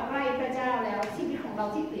ที่เราใกล้พระเจ้าแล้วชีวิตของเรา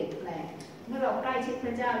ที่เปลี่ยนแปลงเมื่อเราใกล้ชิดพ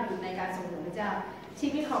ระเจ้าอยู่ในการทรงอยู่พระเจ้าชี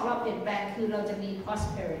วิตของเราเปลี่ยนแปลงคือเราจะมี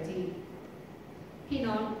prosperity พี่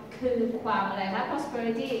น้องคือความอะไรคะ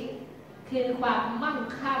prosperity คือความมั่ง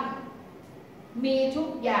คั่งมีทุก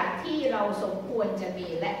อย่างที่เราสมควรจะมี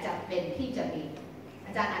และจำเป็นที่จะมีอ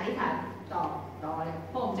าจารย์อธิษฐานต่อเลย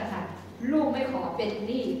พระองค์จะค่ะลูกไม่ขอเป็นห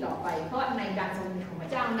นี้ต่อไปเพราะในการทรงมีของพร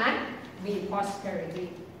ะเจ้านั้นมี prosperity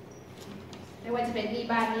ไม่ว่าจะเป็นหนี้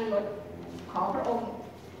บ้านหนี้รถขอพระองค์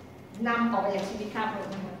นำออกไปจากชีวิตข้าพระอง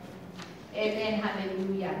ค์นะคะเอเมนฮาเลลู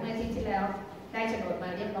ยาเมื่อที่แล้วได้โฉนดมา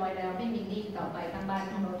เรียบร้อยแล้วไม่มีหนี้ต่อไปทั้งบ้าน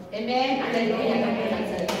ทั้งรถเอเมนฮาเลลูยาต้องสรร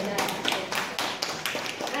เสริญพระเจ้า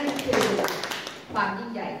นั่นคือความยิ่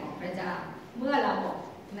งใหญ่ของพระเจ้าเมื่อเราบอก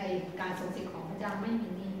ในการทรงสิทธิ์ของพระเจ้าไม่มี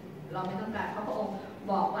หนี้เราไม่ต้องการเพราะพระองค์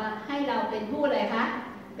บอกว่าให้เราเป็นผู้อะไรคะ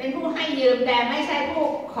เป็นผู้ให้ยืมแต่ไม่ใช่ผู้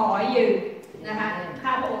ขอยืมนะคะข้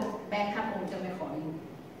าพระองค์แบงค์ข้าพระองค์จะไม่ขอยืม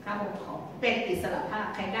ข้าพระองค์ขอเป็นอิสระภาพ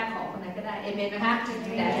ใครกล้าขอคนนั้นก็ได้เอเมนนะคะ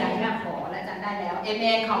แต่อาจารย์กล้าขอและอาจารย์ได้แล้วเอเม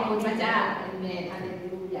นขอบคุณพระเจ้าเอเมนฮาเล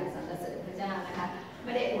ลูยาสรรเสริญพระเจ้านะคะไ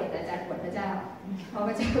ม่ได้อวดอาจารย์อวดพระเจ้าเพราะพ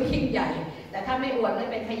ระเจ้ายิ่งใหญ่แต่ถ้าไม่อวดไม่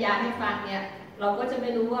เป็นพยานให้ฟังเนี่ยเราก็จะไม่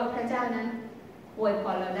รู้ว่าพระเจ้านั้นอวยพ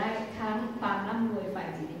รเราได้ทั้งความร่ำรวยฝ่าย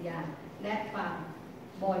จิตวิญญาณและความ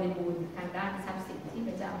บริบูรณ์ทางด้านทรัพย์สินที่พ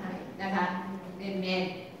ระเจ้าให้นะคะเอเมน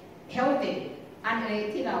เฮลติอันอะไร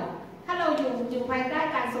ที่เราถ้าเราอยู่ภายใต้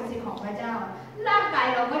การทรงสิทธิ์ของพระเจ้าร่างกาย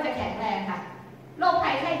เราก็จะแข็งแรงค่ะโรค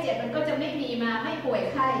ภัยไข้เจ็บมันก็จะไม่มีมาไม่ป่วย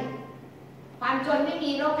ไข้ความจนไม่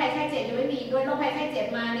มีโรคภัยไข้เจ็บจะไม่มีด้วยโรคภัยไข้เจ็บ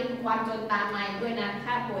มานี่ความจนตามมาด้วยนะ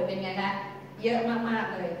ค่าป่วยเป็นไงคะเยอะมาก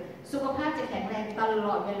ๆเลยสุขภาพจะแข็งแรงตล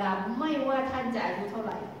อดเวลาไม่ว่าท่านจะอายุเท่าไห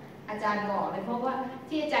ร่อาจารย์บอกเลยเพราะว่า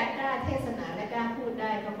ที่อาจารย์กล้าเทศนาและกล้าพูดได้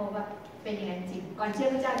เพราะว่าเป็นอย่างนั้นจริงก่อนเชื่อ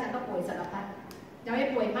พระเจ้าอาจารย์ก็ป่วยสารพัดยังไม่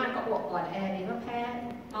ป่วยมากก็อวกอ่อนแอเดี๋ยวก็แพ้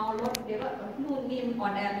เมารถเดี๋ยวก็นู่นนี่มันอ่อ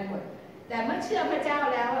นแอไปหมดแต่เมื่อเชื่อพระเจ้า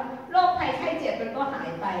แล้วโรคภัยไข้เจ็บมันก็หาย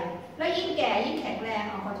ไปแล้วยิ่งแก่ยิ่งแข็งแรง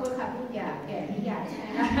ขอโทษค่ะพูดหยาบแก่ที่หยาบใช่ไหม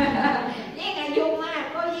คะยิ่งอายุมาก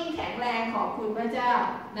ก็ยิ่งแข็งแรงขอบคุณพระเจ้า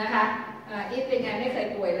นะคะอีฟเป็นไงไม่เคย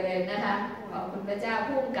ป่วยเลยนะคะขอบคุณพระเจ้า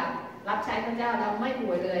พุ่งกับรับใช้พระเจ้าแล้วไม่ป่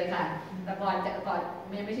วยเลยค่ะแต่ก่อน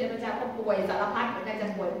ไม่เชื่อพระเจ้าก็ป่วยสารพัดเหมือนกันจะ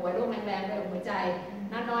ป่วยโรคแรงๆเลยหัวใจ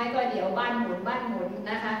น้อยก็เดี๋ยวบ้านหมุน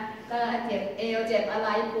นะคะก็เจ็บเอวเจ็บอะไร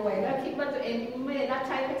ป่วยแล้วคิดว่าตัวเองไม่ได้รับใ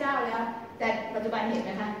ช้พระเจ้าแล้วแต่ปัจจุบันเห็น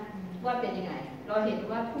นะคะว่าเป็นยังไงเราเห็น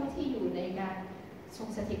ว่าผู้ที่อยู่ในการทรง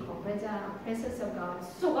สถิตของพระเจ้า presence of God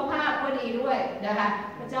สุขภาพก็ดีด้วยนะคะ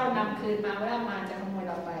พระเจ้านำคืนมาว่ามาจะขโมย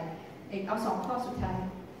เราไปเอา2 ข้อสุดท้าย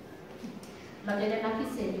เราจะได้รับพิ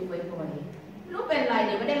เศษอยู่บ่อยๆรู้เป็นไรเ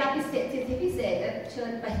ดี๋ยวไม่ได้รับพิเศษสิทธิพิเศษเชิ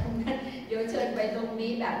ญไปตรงนั้นเดี๋ยวเชิญไปตรง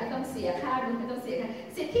นี้แบบไม่ต้องเสียค่านู้นไม่ต้องเสียค่า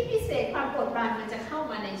สิทธิพิเศษความโปรดปรานมันจะเข้า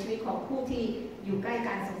มาในชีวิตของผู้ที่อยู่ใกล้ก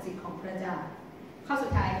ารทรงสิทธิ์ของพระเจ้าข้อสุ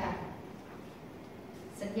ดท้ายค่ะ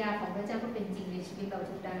สัญญาของพระเจ้าก็เป็นจริงในชีวิตเรา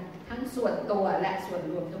ทุกด้านทั้งส่วนตัวและส่วน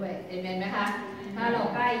รวมด้วยเอเมนไหมคะถ้าเรา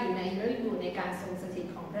ใกล้อยู่ในการทรงสถิต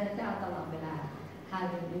ของพระเจ้าตลอดเวลาฮา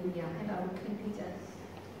เลลูยาให้เราขึ้นที่จะ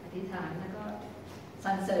อธิษฐานแล้วก็ส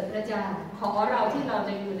รรเสริญพระเจ้าขอเราที่เราจ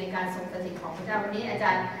ะอยู่ในการทรงสถิตของพระเจ้าวันนี้อาจ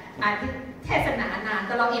ารย์เทศนานานแ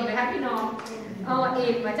ต่เราอิ่มไหมคะพี่น้อง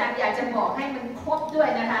อิ่มอาจารย์อยากจะบอกให้มันครบด้วย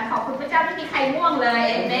นะคะขอบคุณพระเจ้าไม่มีใครง่วงเลย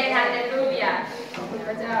เอเมนฮาเลลูยาขอบคุณ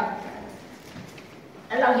พระเจ้าแ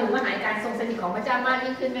ล้วเราหิวกระหายการทรงสถิตของพระเจ้ามาก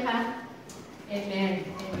ยิ่งขึ้นไหมคะเอเมน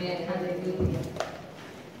เอเมนฮาเลลูยา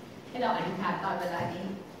ให้เราอธิษฐานตอนเวลานี้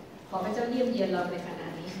ขอพระเจ้าเยี่ยมเยียนเราในขณะ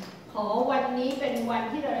นี้ขอวันนี้เป็นวัน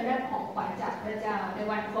ที่เราได้รับของขวัญจากพระเจ้าใน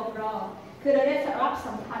วันครบรอบคือเราได้รับ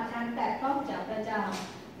สัมผัสการแตะต้องจากพระเจ้า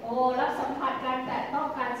รับสัมผัสการแตะต้อง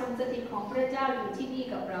การทรงสถิตของพระเจ้าอยู่ที่นี่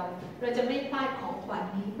กับเราเราจะไม่พลาดของขวัญ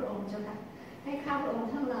นี้พระองค์เจ้าค่ะให้ข้าพระอง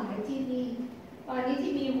ค์ทั้งหลายที่นี่ตอนนี้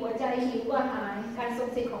ที่มีหัวใจหิวกระหายการทรง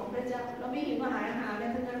สถิตของพระเจ้าเราไม่หิวกระหายอาหารใน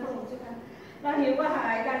ทั้งนั้นพระองค์เจ้าค่ะเราหิวกระหา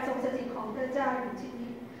ยการทรงสถิตของพระเจ้าอยู่ที่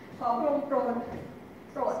นี่ขอพระองค์โป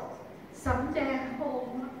รดสำแดงพระอง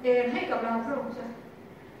ค์เองให้กับเราพระองค์เจ้า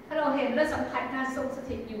ถ้าเราเห็นและสัมผัสการทรงส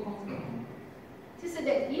ถิตอยู่ของพระองค์ที่เส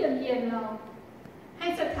ด็จเยี่ยมเยียนเราให้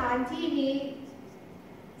สถานที่นี้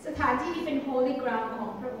เป็น Holy Ground ขอ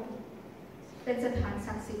งพระองค์เป็นสถาน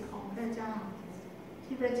ศักดิ์สิทธิ์ของพระเจ้า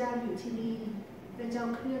ที่พระเจ้าอยู่ที่นี่พระเจ้า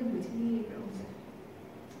เคลื่อนอยู่ที่นี่พระองค์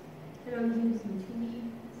ให้เรายืนอยู่ที่นี่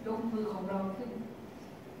ยกมือของเราขึ้น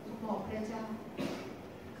บอกพระเจ้า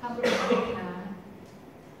ข้าพระองค์อธิษฐาน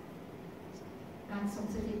การทรง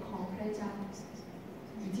สถิตของพระเจ้า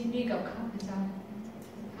อยู่ที่นี่กับข้าพระเจ้า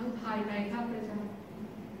ทั้งภายในข้าพระเจ้า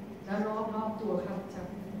และรอบตัวข้าพเจ้า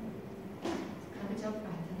ปร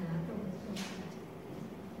ารถนาพระองค์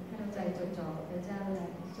ให้เราใจจดจ่อพระเจ้าและ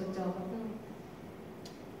จดจ่อพระองค์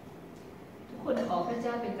ทุกคนขอพระเจ้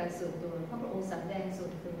าเป็นการส่วนตัวเพราะพระองค์สำแดงส่ว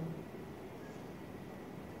นตัว